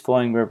northeast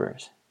flowing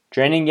rivers,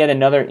 draining yet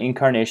another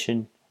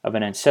incarnation of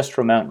an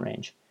ancestral mountain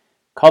range,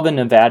 called the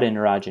Nevada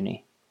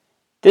Orogeny.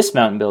 This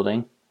mountain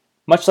building,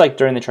 much like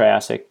during the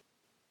Triassic,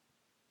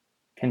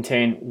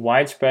 contained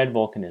widespread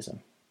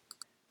volcanism.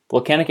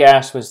 Volcanic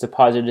ash was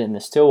deposited in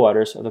the still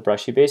waters of the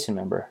brushy basin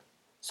member.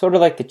 Sort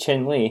of like the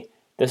Chin Lee,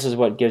 this is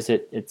what gives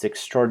it its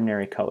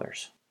extraordinary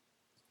colors.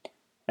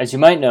 As you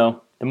might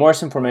know, the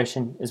Morrison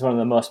Formation is one of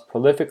the most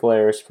prolific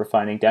layers for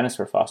finding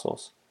dinosaur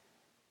fossils.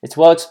 It's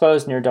well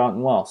exposed near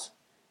Dalton Wells.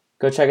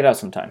 Go check it out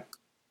sometime.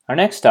 Our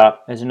next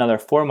stop is another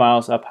 4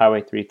 miles up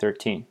Highway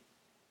 313.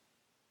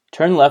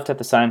 Turn left at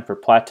the sign for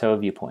Plateau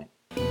Viewpoint.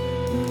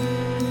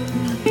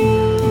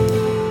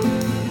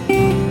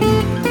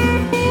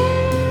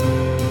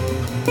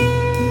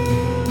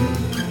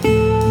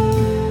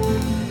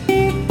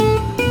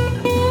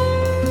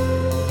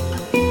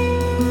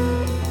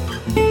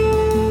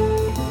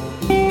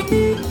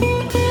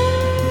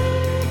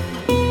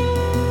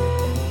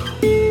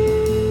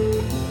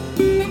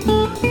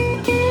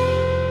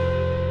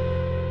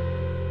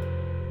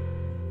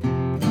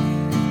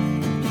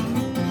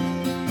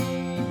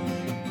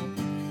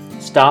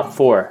 Stop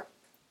 4.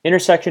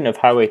 Intersection of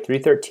Highway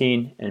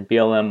 313 and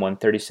BLM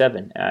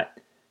 137 at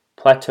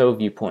Plateau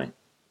Viewpoint.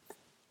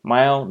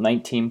 Mile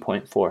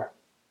 19.4.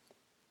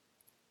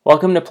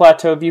 Welcome to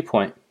Plateau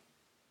Viewpoint.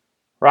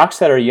 Rocks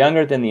that are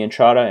younger than the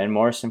Entrada and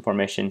Morrison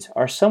formations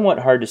are somewhat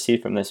hard to see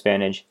from this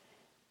vantage,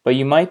 but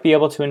you might be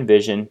able to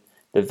envision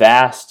the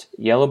vast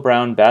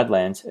yellow-brown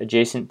badlands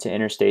adjacent to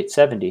Interstate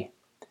 70.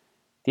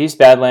 These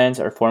badlands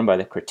are formed by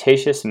the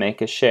Cretaceous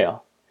Mancos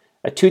Shale,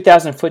 a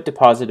 2,000-foot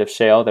deposit of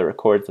shale that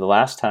records the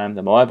last time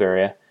the Moab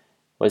area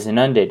was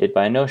inundated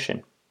by an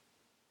ocean.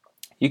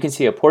 You can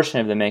see a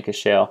portion of the Mancos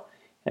Shale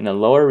in the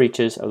lower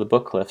reaches of the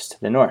Book Cliffs to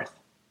the north.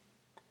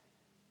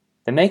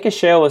 The Menka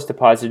Shale was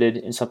deposited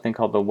in something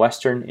called the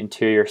Western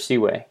Interior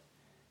Seaway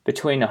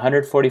between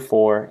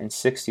 144 and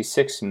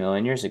 66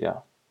 million years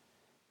ago.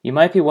 You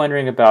might be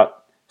wondering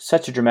about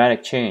such a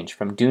dramatic change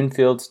from dune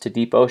fields to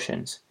deep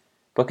oceans,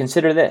 but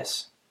consider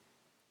this.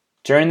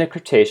 During the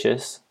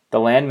Cretaceous, the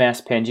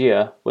landmass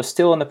Pangaea was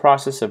still in the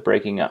process of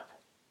breaking up.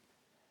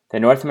 The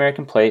North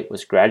American plate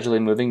was gradually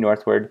moving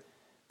northward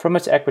from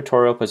its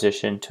equatorial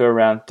position to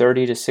around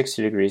 30 to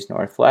 60 degrees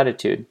north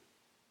latitude.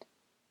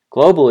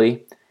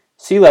 Globally,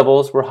 sea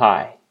levels were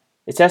high.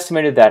 It's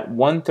estimated that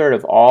 1/3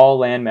 of all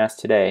landmass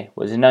today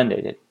was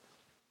inundated.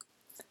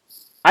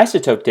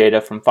 Isotope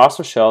data from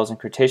fossil shells and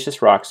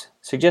Cretaceous rocks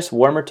suggest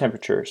warmer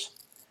temperatures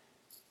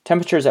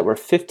that were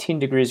 15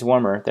 degrees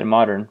warmer than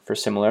modern for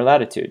similar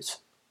latitudes.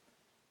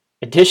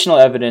 Additional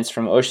evidence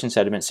from ocean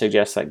sediment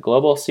suggests that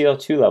global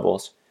CO2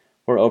 levels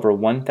were over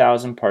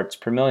 1,000 parts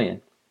per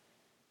million.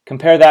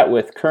 Compare that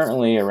with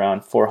currently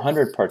around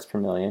 400 parts per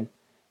million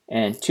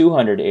and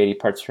 280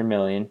 parts per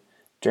million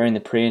during the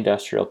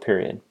pre-industrial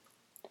period.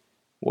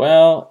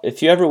 Well,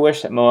 if you ever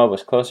wish that Moab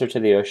was closer to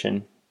the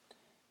ocean,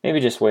 maybe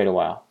just wait a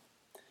while.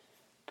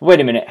 But wait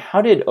a minute,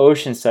 how did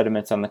ocean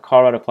sediments on the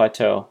Colorado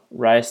Plateau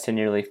rise to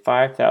nearly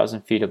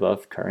 5,000 feet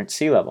above current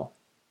sea level?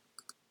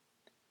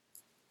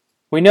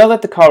 We know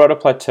that the Colorado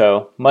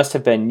Plateau must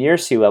have been near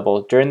sea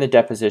level during the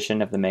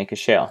deposition of the Menka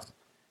Shale,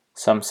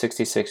 some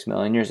 66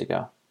 million years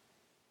ago.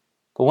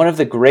 But one of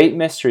the great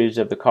mysteries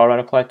of the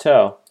Colorado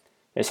Plateau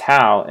is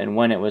how and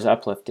when it was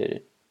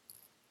uplifted.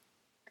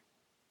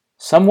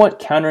 Somewhat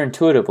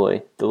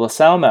counterintuitively, the La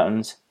Salle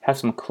Mountains have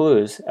some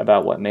clues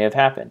about what may have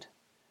happened.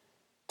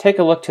 Take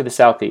a look to the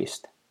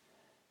southeast.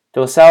 The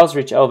La Salles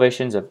reach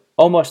elevations of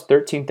almost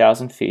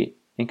 13,000 feet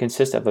and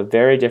consist of a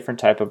very different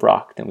type of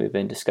rock than we've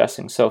been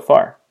discussing so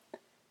far.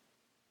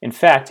 In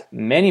fact,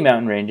 many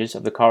mountain ranges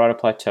of the Colorado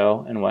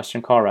Plateau and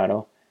western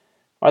Colorado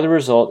are the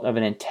result of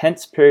an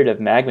intense period of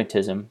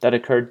magmatism that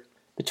occurred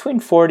between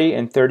 40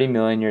 and 30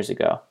 million years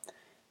ago.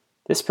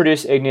 This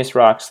produced igneous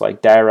rocks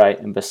like diorite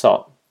and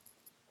basalt.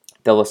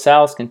 The La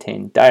Salles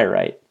contain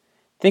diorite.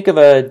 Think of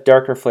a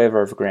darker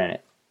flavor of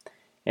granite,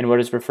 in what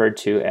is referred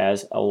to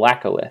as a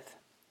laccolith.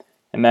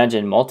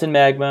 Imagine molten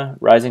magma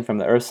rising from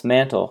the Earth's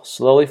mantle,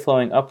 slowly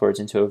flowing upwards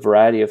into a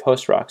variety of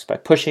host rocks by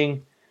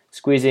pushing,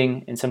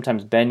 squeezing, and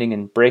sometimes bending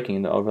and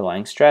breaking the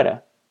overlying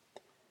strata.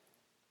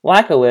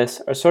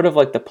 Laccoliths are sort of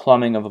like the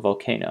plumbing of a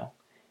volcano,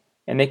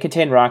 and they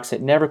contain rocks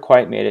that never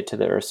quite made it to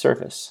the Earth's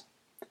surface.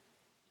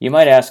 You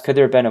might ask, could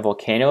there have been a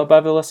volcano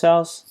above the La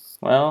Salles?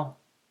 Well,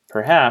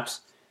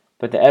 perhaps,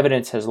 but the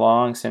evidence has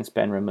long since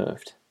been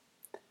removed.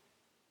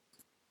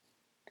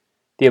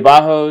 The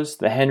Abajos,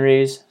 the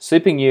Henrys,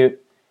 Sleeping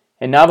Ute,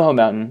 and Navajo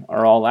Mountain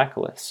are all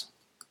laccoliths.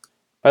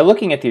 By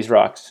looking at these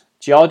rocks,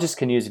 geologists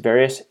can use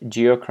various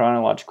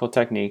geochronological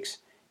techniques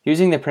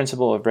using the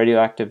principle of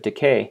radioactive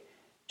decay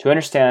to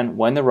understand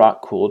when the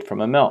rock cooled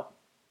from a melt.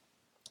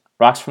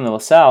 Rocks from the La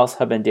Salles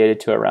have been dated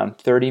to around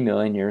 30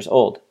 million years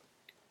old.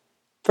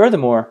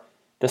 Furthermore,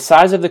 the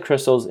size of the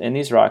crystals in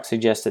these rocks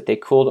suggests that they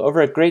cooled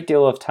over a great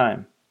deal of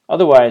time.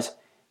 Otherwise,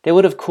 they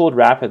would have cooled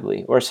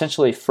rapidly or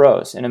essentially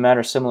froze in a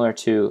manner similar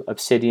to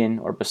obsidian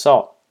or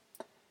basalt.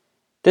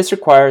 This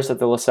requires that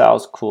the La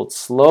Salles cooled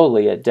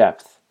slowly at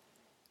depth,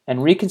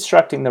 and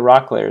reconstructing the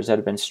rock layers that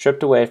have been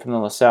stripped away from the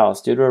La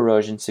Salles due to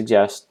erosion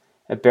suggests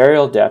a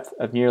burial depth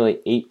of nearly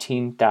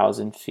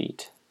 18,000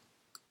 feet.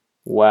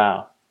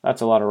 Wow,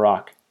 that's a lot of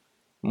rock.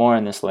 More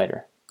on this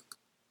later.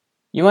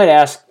 You might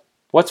ask,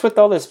 what's with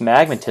all this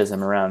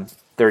magmatism around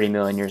 30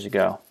 million years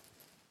ago?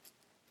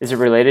 Is it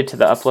related to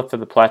the uplift of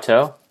the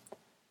plateau?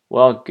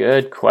 Well,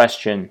 good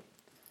question.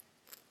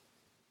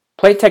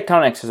 Plate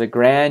tectonics is a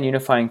grand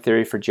unifying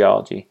theory for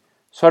geology,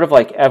 sort of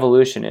like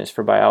evolution is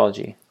for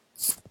biology.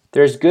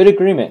 There is good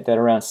agreement that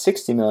around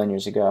 60 million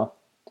years ago,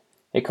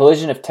 a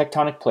collision of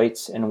tectonic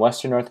plates in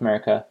western North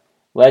America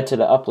led to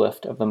the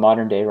uplift of the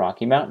modern-day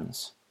Rocky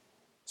Mountains.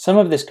 Some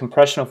of this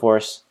compressional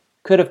force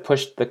could have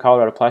pushed the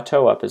Colorado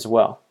Plateau up as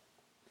well.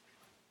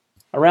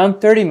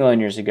 Around 30 million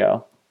years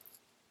ago,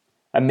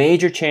 a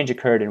major change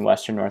occurred in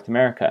western North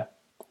America.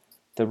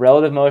 The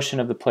relative motion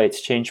of the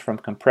plates changed from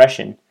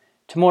compression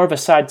to more of a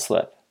side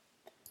slip.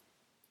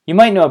 You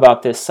might know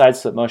about this side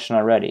slip motion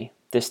already.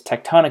 This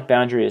tectonic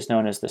boundary is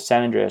known as the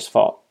San Andreas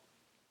Fault.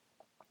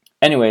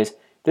 Anyways,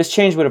 this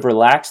change would have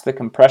relaxed the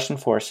compression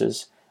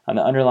forces on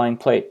the underlying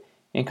plate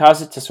and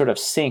caused it to sort of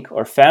sink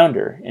or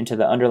founder into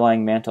the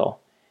underlying mantle,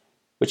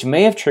 which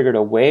may have triggered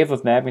a wave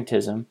of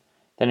magmatism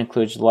that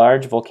includes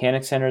large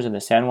volcanic centers in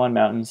the San Juan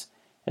Mountains,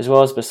 as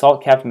well as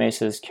basalt-capped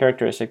mesas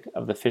characteristic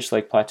of the Fish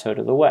Lake Plateau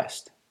to the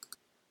west.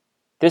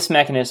 This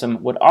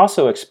mechanism would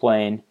also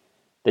explain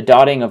the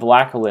dotting of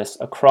laccoliths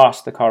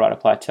across the Colorado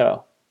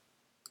Plateau.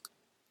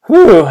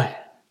 Whew,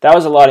 that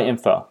was a lot of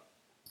info.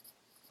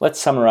 Let's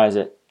summarize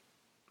it.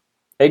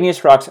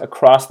 Igneous rocks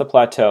across the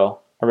plateau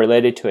are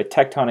related to a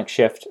tectonic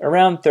shift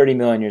around 30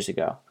 million years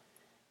ago.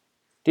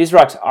 These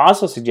rocks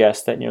also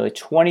suggest that nearly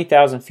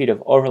 20,000 feet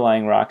of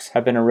overlying rocks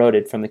have been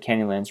eroded from the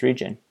Canyonlands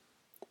region.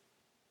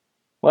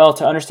 Well,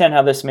 to understand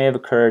how this may have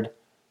occurred,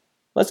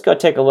 let's go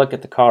take a look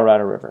at the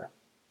Colorado River.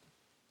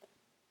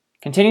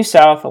 Continue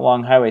south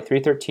along Highway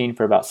 313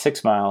 for about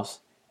 6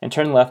 miles and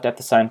turn left at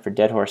the sign for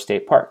Dead Horse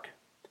State Park.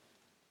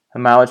 The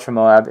mileage from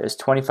Moab is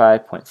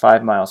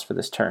 25.5 miles for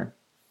this turn.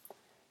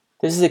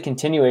 This is a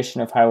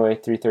continuation of Highway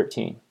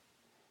 313.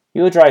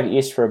 You will drive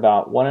east for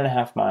about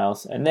 1.5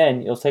 miles, and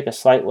then you'll take a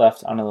slight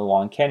left onto the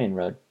Long Canyon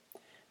Road.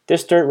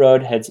 This dirt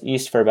road heads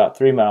east for about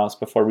 3 miles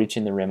before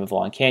reaching the rim of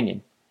Long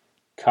Canyon.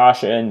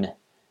 Caution!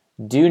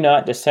 Do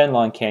not descend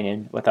Long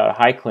Canyon without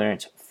a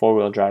high-clearance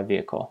four-wheel drive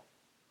vehicle.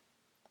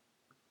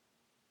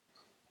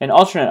 An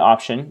alternate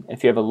option,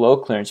 if you have a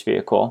low-clearance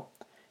vehicle,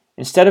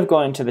 instead of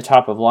going to the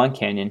top of Long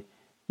Canyon,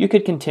 you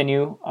could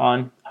continue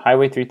on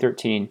Highway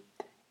 313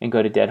 and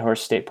go to Dead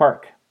Horse State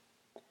Park.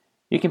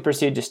 You can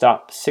proceed to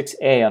stop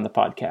 6A on the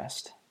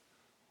podcast.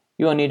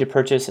 You will need to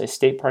purchase a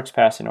State Parks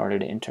Pass in order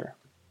to enter.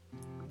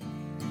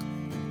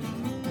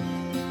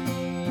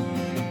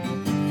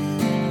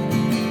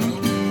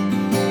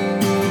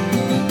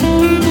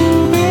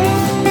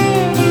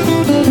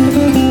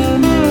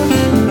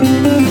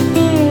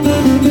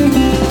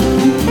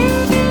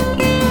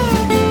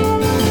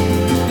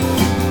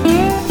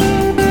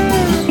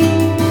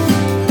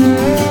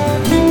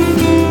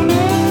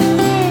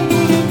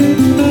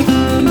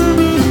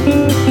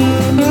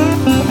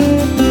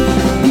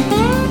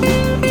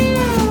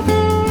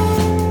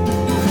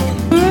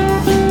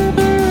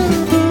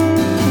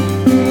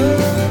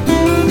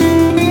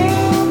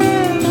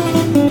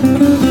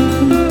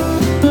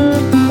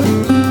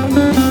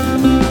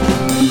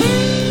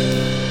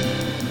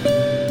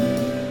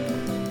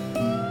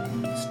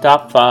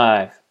 Stop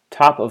 5,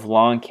 top of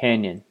Long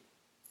Canyon,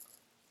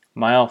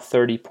 mile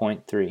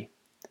 30.3.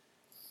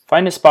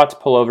 Find a spot to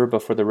pull over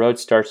before the road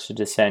starts to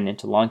descend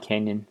into Long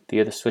Canyon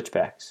via the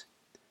switchbacks.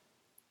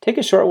 Take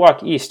a short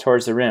walk east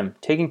towards the rim,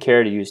 taking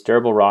care to use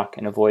durable rock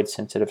and avoid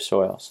sensitive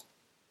soils.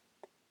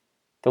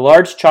 The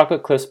large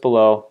chocolate cliffs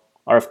below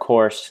are, of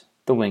course,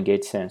 the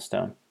Wingate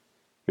Sandstone.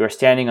 You are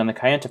standing on the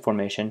Kayenta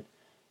Formation,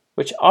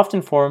 which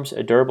often forms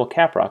a durable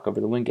caprock over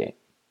the Wingate.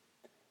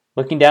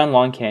 Looking down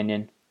Long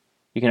Canyon,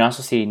 you can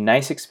also see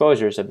nice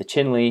exposures of the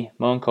Chinle,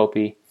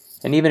 Moenkopi,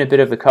 and even a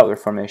bit of the Cutler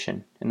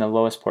Formation in the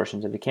lowest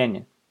portions of the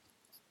canyon.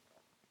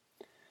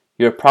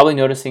 You are probably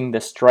noticing the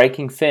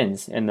striking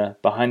fins in the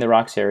behind the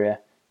rocks area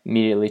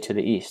immediately to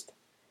the east.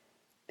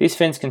 These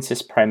fins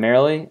consist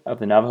primarily of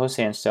the Navajo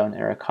sandstone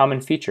and are a common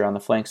feature on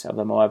the flanks of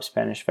the Moab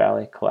Spanish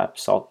Valley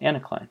collapsed salt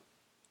anticline.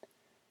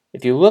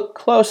 If you look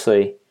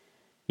closely,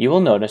 you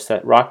will notice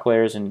that rock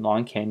layers in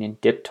Long Canyon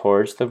dip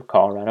towards the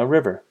Colorado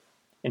River.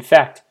 In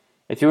fact,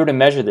 if you were to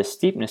measure the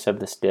steepness of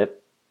this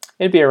dip,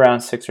 it'd be around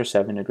 6 or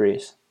 7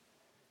 degrees.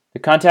 The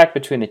contact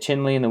between the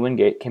Chinle and the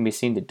Wingate can be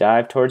seen to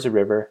dive towards the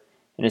river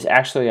and is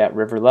actually at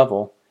river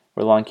level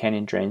where Long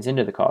Canyon drains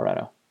into the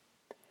Colorado.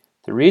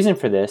 The reason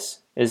for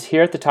this is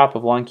here at the top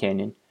of Long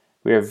Canyon,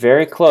 we are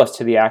very close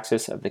to the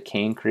axis of the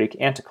Cane Creek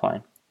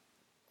anticline.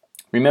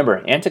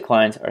 Remember,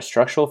 anticlines are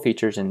structural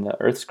features in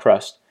the Earth's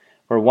crust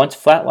where once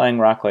flat-lying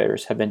rock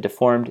layers have been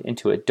deformed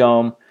into a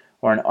dome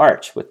or an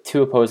arch with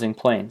two opposing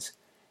planes,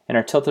 and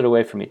are tilted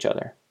away from each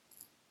other.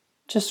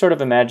 Just sort of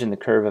imagine the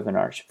curve of an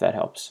arch, if that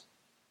helps.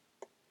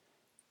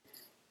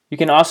 You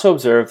can also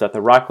observe that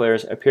the rock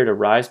layers appear to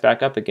rise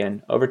back up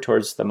again over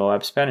towards the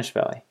Moab Spanish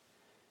Valley.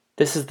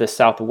 This is the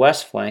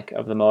southwest flank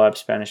of the Moab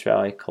Spanish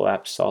Valley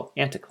collapsed salt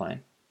anticline.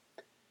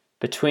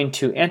 Between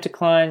two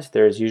anticlines,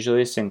 there is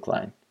usually a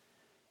syncline.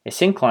 A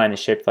syncline is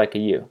shaped like a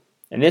U.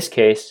 In this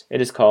case,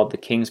 it is called the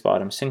King's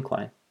Bottom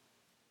syncline.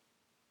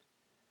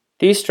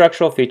 These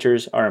structural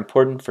features are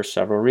important for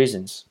several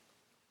reasons.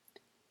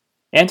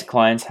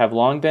 Anticlines have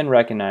long been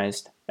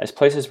recognized as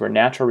places where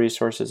natural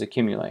resources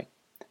accumulate.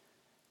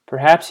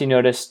 Perhaps you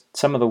noticed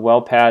some of the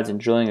well pads and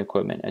drilling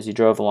equipment as you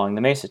drove along the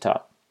mesa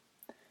top.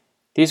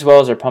 These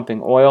wells are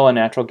pumping oil and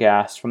natural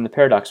gas from the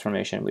Paradox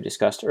Formation we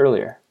discussed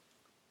earlier.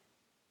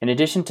 In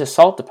addition to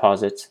salt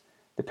deposits,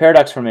 the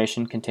Paradox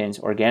Formation contains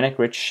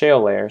organic-rich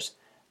shale layers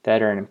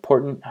that are an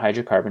important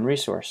hydrocarbon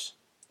resource.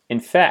 In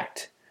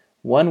fact,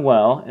 one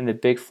well in the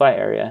Big Flat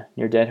area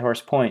near Dead Horse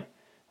Point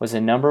was the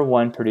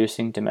 #1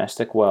 producing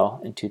domestic well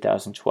in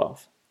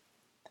 2012.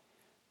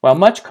 While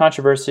much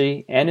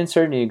controversy and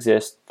uncertainty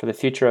exist for the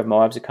future of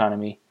Moab's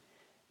economy,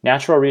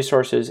 natural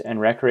resources and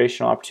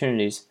recreational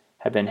opportunities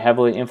have been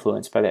heavily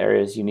influenced by the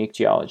area's unique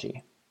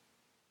geology.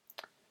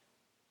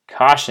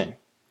 Caution!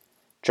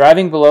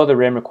 Driving below the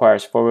rim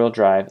requires four-wheel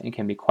drive and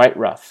can be quite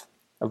rough.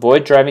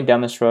 Avoid driving down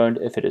this road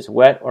if it is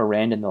wet or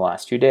rained in the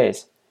last few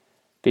days.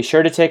 Be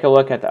sure to take a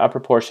look at the upper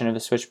portion of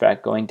the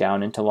switchback going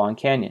down into Long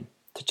Canyon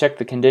to check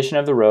the condition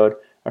of the road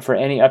or for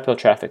any uphill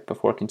traffic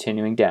before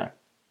continuing down.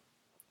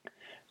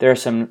 There are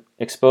some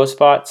exposed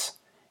spots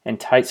and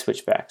tight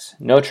switchbacks,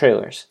 no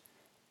trailers.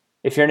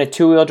 If you're in a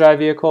two-wheel drive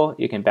vehicle,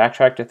 you can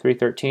backtrack to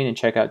 313 and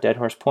check out Dead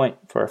Horse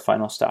Point for a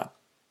final stop.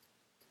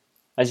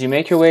 As you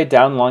make your way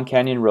down Long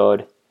Canyon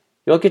Road,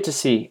 you'll get to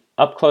see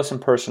up close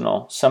and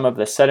personal some of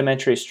the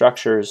sedimentary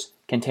structures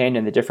contained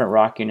in the different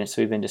rock units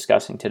we've been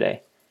discussing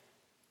today.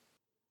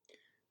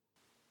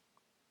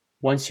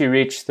 Once you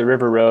reach the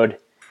river road,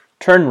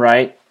 turn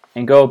right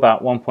and go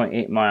about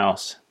 1.8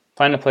 miles.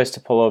 Find a place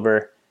to pull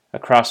over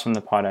across from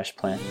the potash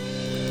plant.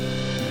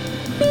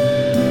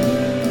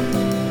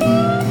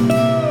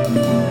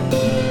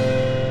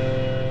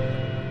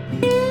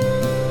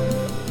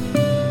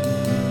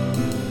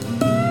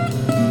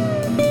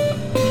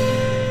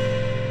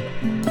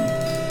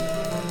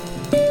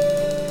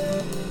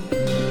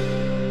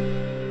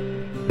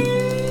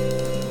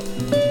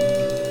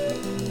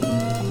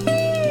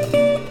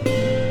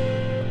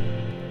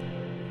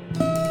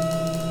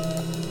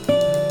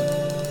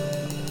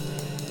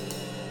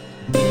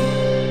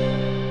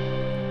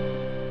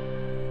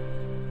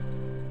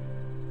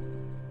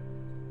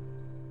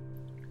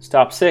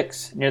 Stop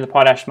 6, near the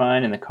potash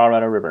mine in the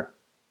Colorado River.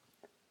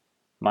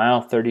 Mile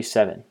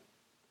 37.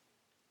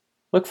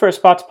 Look for a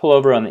spot to pull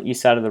over on the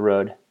east side of the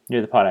road,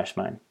 near the potash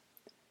mine.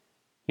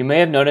 You may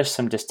have noticed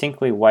some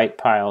distinctly white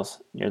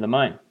piles near the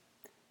mine.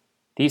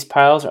 These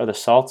piles are the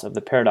salts of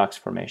the Paradox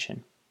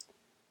Formation.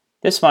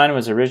 This mine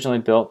was originally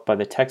built by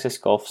the Texas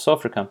Gulf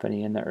Sulfur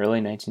Company in the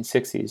early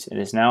 1960s and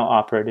is now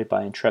operated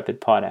by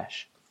Intrepid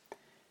Potash.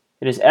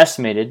 It is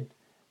estimated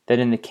that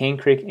in the Cane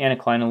Creek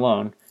anticline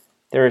alone,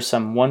 there are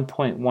some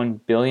 1.1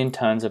 billion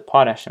tons of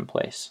potash in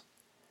place.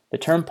 The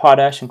term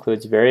potash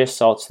includes various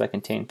salts that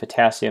contain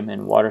potassium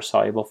in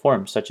water-soluble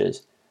forms, such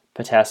as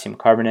potassium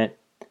carbonate,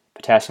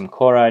 potassium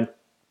chloride,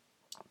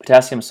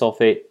 potassium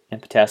sulfate,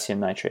 and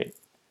potassium nitrate.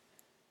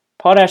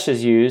 Potash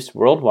is used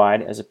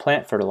worldwide as a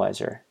plant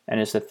fertilizer and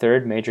is the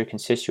third major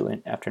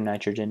constituent after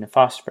nitrogen and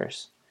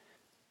phosphorus.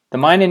 The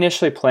mine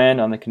initially planned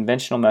on the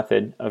conventional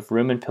method of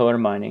room and pillar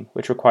mining,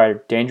 which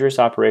required dangerous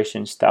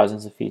operations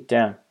thousands of feet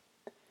down.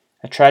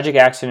 A tragic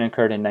accident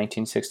occurred in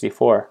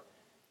 1964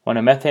 when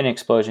a methane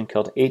explosion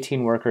killed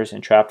 18 workers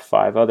and trapped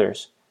 5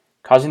 others,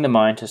 causing the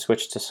mine to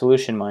switch to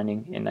solution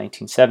mining in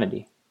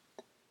 1970.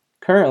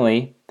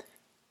 Currently,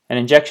 an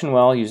injection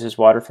well uses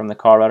water from the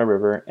Colorado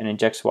River and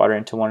injects water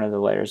into one of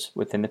the layers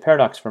within the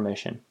Paradox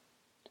Formation.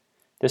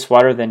 This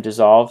water then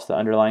dissolves the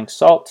underlying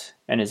salt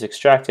and is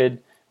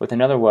extracted with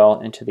another well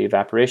into the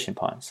evaporation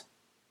ponds.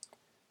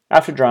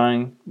 After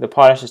drying, the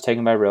potash is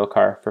taken by rail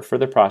car for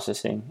further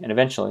processing and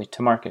eventually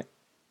to market.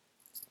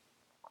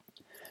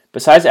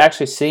 Besides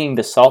actually seeing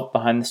the salt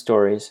behind the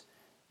stories,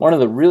 one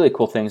of the really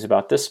cool things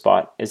about this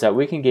spot is that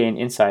we can gain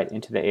insight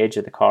into the age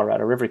of the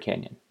Colorado River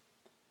Canyon.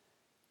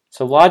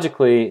 So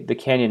logically, the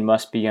canyon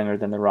must be younger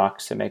than the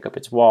rocks that make up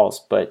its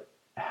walls, but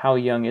how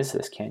young is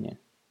this canyon?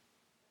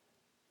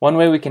 One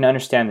way we can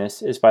understand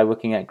this is by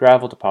looking at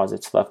gravel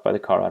deposits left by the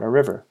Colorado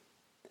River.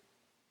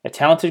 A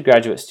talented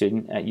graduate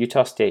student at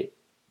Utah State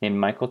named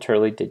Michael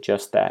Turley did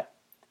just that.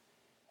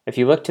 If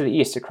you look to the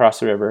east across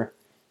the river,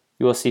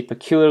 you will see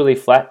peculiarly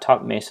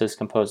flat-topped mesas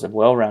composed of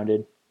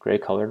well-rounded,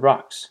 gray-colored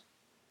rocks.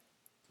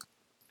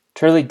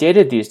 Turley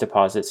dated these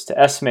deposits to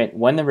estimate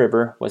when the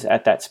river was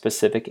at that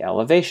specific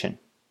elevation.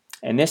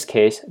 In this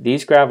case,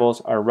 these gravels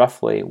are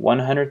roughly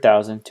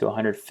 100,000 to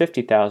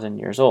 150,000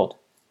 years old.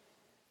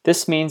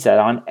 This means that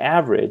on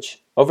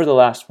average, over the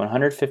last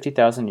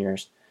 150,000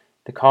 years,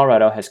 the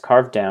Colorado has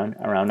carved down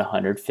around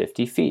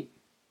 150 feet.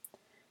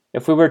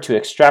 If we were to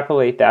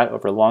extrapolate that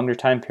over longer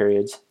time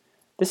periods,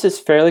 this is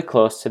fairly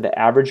close to the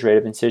average rate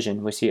of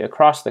incision we see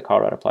across the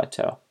Colorado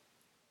Plateau.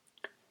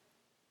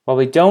 While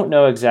we don't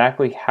know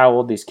exactly how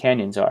old these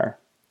canyons are,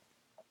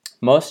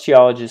 most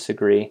geologists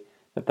agree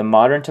that the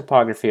modern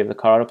topography of the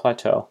Colorado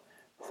Plateau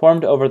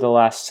formed over the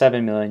last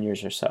 7 million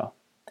years or so.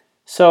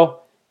 So,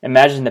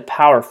 imagine the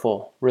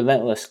powerful,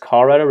 relentless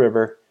Colorado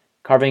River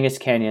carving its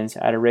canyons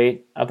at a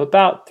rate of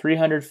about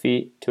 300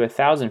 feet to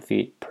 1,000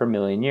 feet per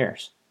million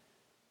years.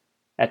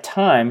 At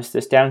times,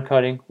 this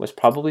downcutting was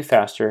probably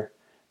faster,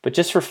 but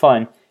just for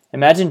fun,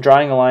 imagine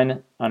drawing a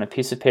line on a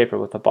piece of paper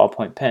with a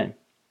ballpoint pen.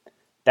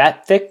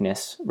 That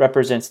thickness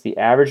represents the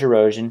average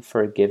erosion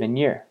for a given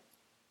year.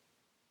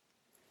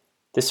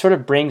 This sort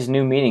of brings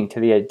new meaning to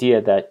the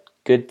idea that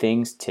good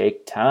things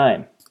take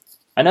time.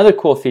 Another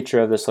cool feature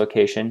of this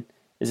location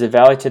is the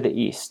valley to the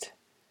east.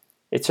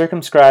 It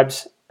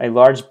circumscribes a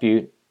large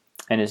butte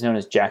and is known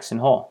as Jackson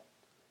Hole.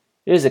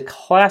 It is a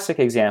classic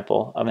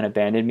example of an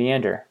abandoned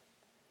meander.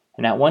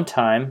 And at one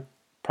time,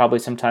 probably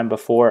sometime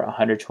before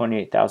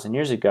 128,000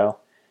 years ago,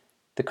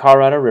 the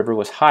Colorado River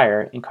was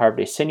higher and carved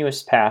a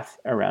sinuous path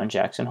around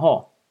Jackson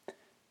Hole.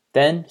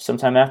 Then,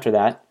 sometime after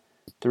that,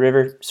 the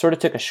river sort of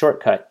took a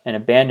shortcut and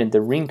abandoned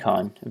the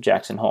rincon of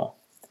Jackson Hole.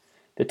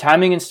 The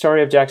timing and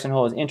story of Jackson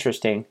Hole is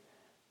interesting,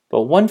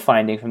 but one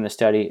finding from the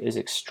study is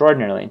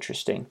extraordinarily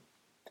interesting.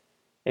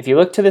 If you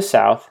look to the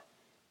south,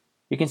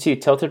 you can see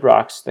tilted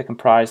rocks that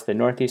comprise the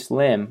northeast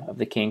limb of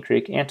the Cane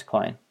Creek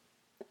anticline,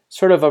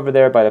 sort of over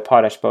there by the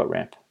Potash boat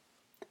ramp.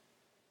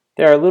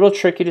 They are a little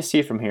tricky to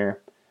see from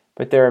here,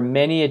 but there are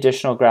many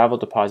additional gravel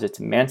deposits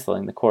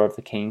mantling the core of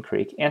the Cane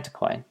Creek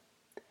anticline.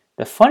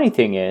 The funny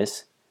thing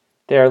is,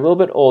 they are a little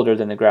bit older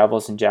than the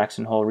gravels in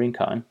Jackson Hole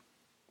Rincon,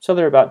 so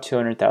they're about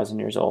 200,000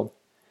 years old,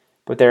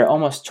 but they are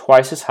almost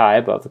twice as high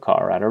above the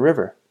Colorado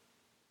River.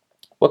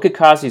 What could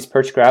cause these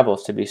perched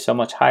gravels to be so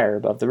much higher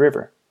above the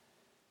river?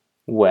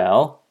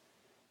 Well,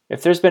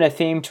 if there's been a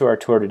theme to our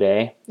tour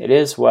today, it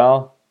is,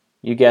 well,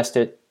 you guessed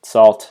it,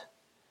 salt.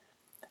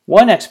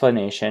 One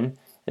explanation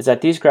is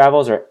that these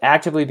gravels are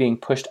actively being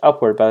pushed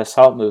upward by the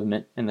salt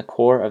movement in the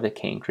core of the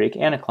Cane Creek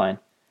anticline,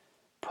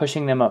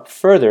 pushing them up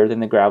further than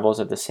the gravels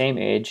of the same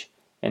age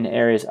in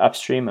areas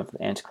upstream of the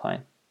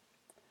anticline.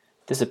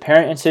 This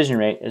apparent incision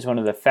rate is one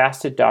of the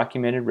fastest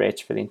documented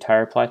rates for the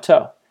entire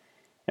plateau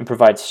and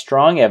provides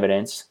strong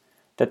evidence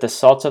that the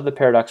salts of the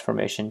Paradox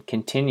Formation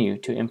continue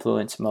to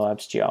influence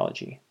Moab's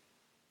geology.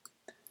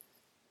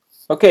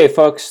 Okay,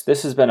 folks,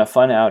 this has been a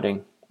fun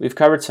outing. We've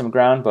covered some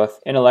ground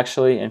both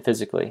intellectually and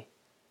physically,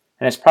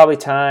 and it's probably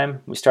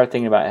time we start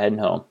thinking about heading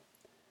home.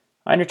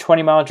 On your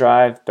 20-mile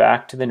drive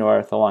back to the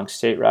north along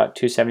State Route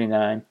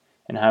 279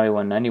 and Highway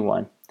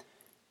 191,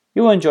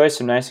 you will enjoy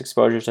some nice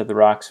exposures of the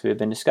rocks we have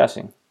been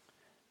discussing.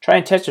 Try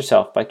and test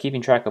yourself by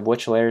keeping track of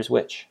which layer is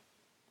which.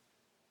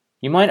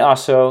 You might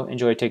also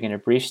enjoy taking a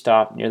brief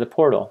stop near the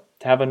portal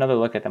to have another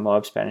look at the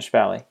Moab Spanish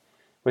Valley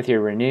with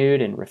your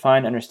renewed and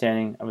refined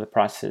understanding of the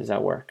processes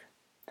at work.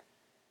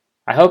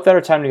 I hope that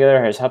our time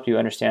together has helped you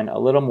understand a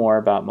little more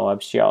about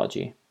Moab's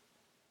geology.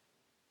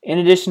 In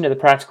addition to the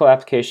practical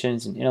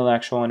applications and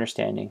intellectual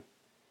understanding,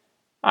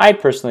 I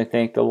personally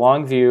think the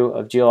long view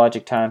of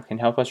geologic time can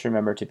help us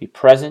remember to be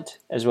present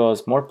as well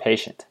as more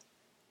patient.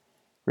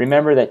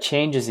 Remember that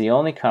change is the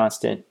only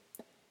constant,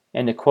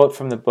 and to quote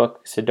from the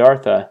book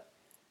Siddhartha,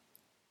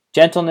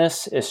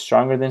 "Gentleness is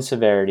stronger than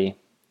severity.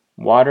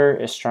 Water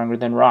is stronger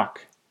than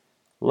rock.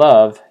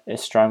 Love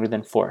is stronger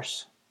than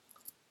force."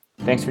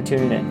 Thanks for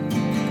tuning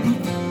in.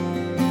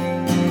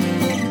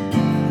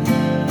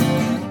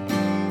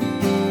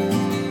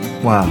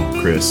 Wow,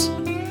 Chris,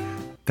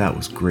 that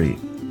was great.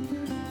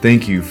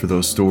 Thank you for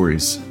those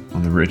stories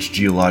on the rich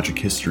geologic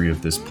history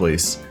of this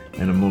place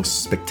and a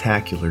most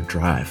spectacular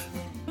drive.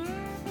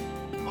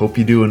 Hope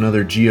you do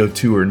another Geo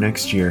tour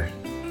next year.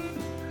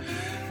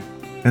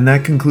 And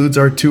that concludes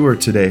our tour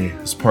today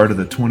as part of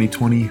the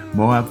 2020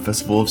 Moab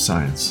Festival of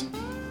Science.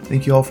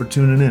 Thank you all for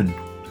tuning in.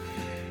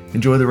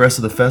 Enjoy the rest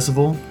of the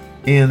festival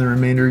and the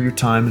remainder of your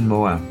time in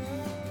Moab.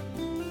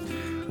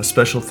 A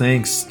special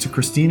thanks to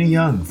Christina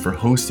Young for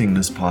hosting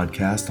this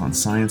podcast on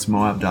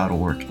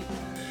ScienceMoab.org.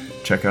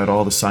 Check out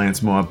all the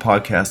Science Moab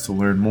podcasts to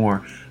learn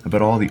more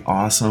about all the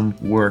awesome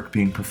work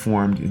being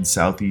performed in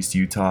Southeast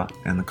Utah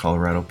and the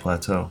Colorado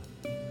Plateau.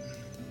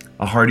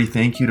 A hearty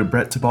thank you to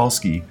Brett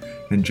Tobalski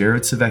and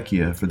Jared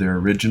Savecchia for their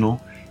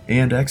original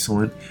and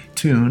excellent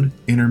tune,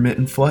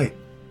 Intermittent Flight.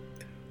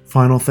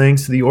 Final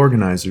thanks to the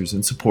organizers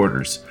and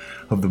supporters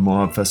of the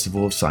Moab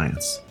Festival of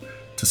Science.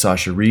 To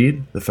Sasha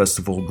Reed, the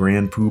festival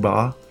Grand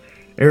Poobah,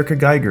 Erica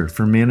Geiger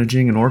for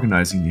managing and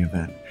organizing the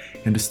event,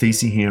 and to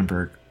Stacy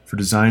Hamburg for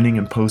designing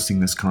and posting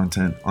this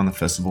content on the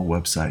festival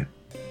website.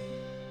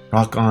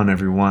 Rock on,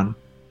 everyone.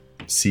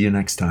 See you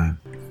next time.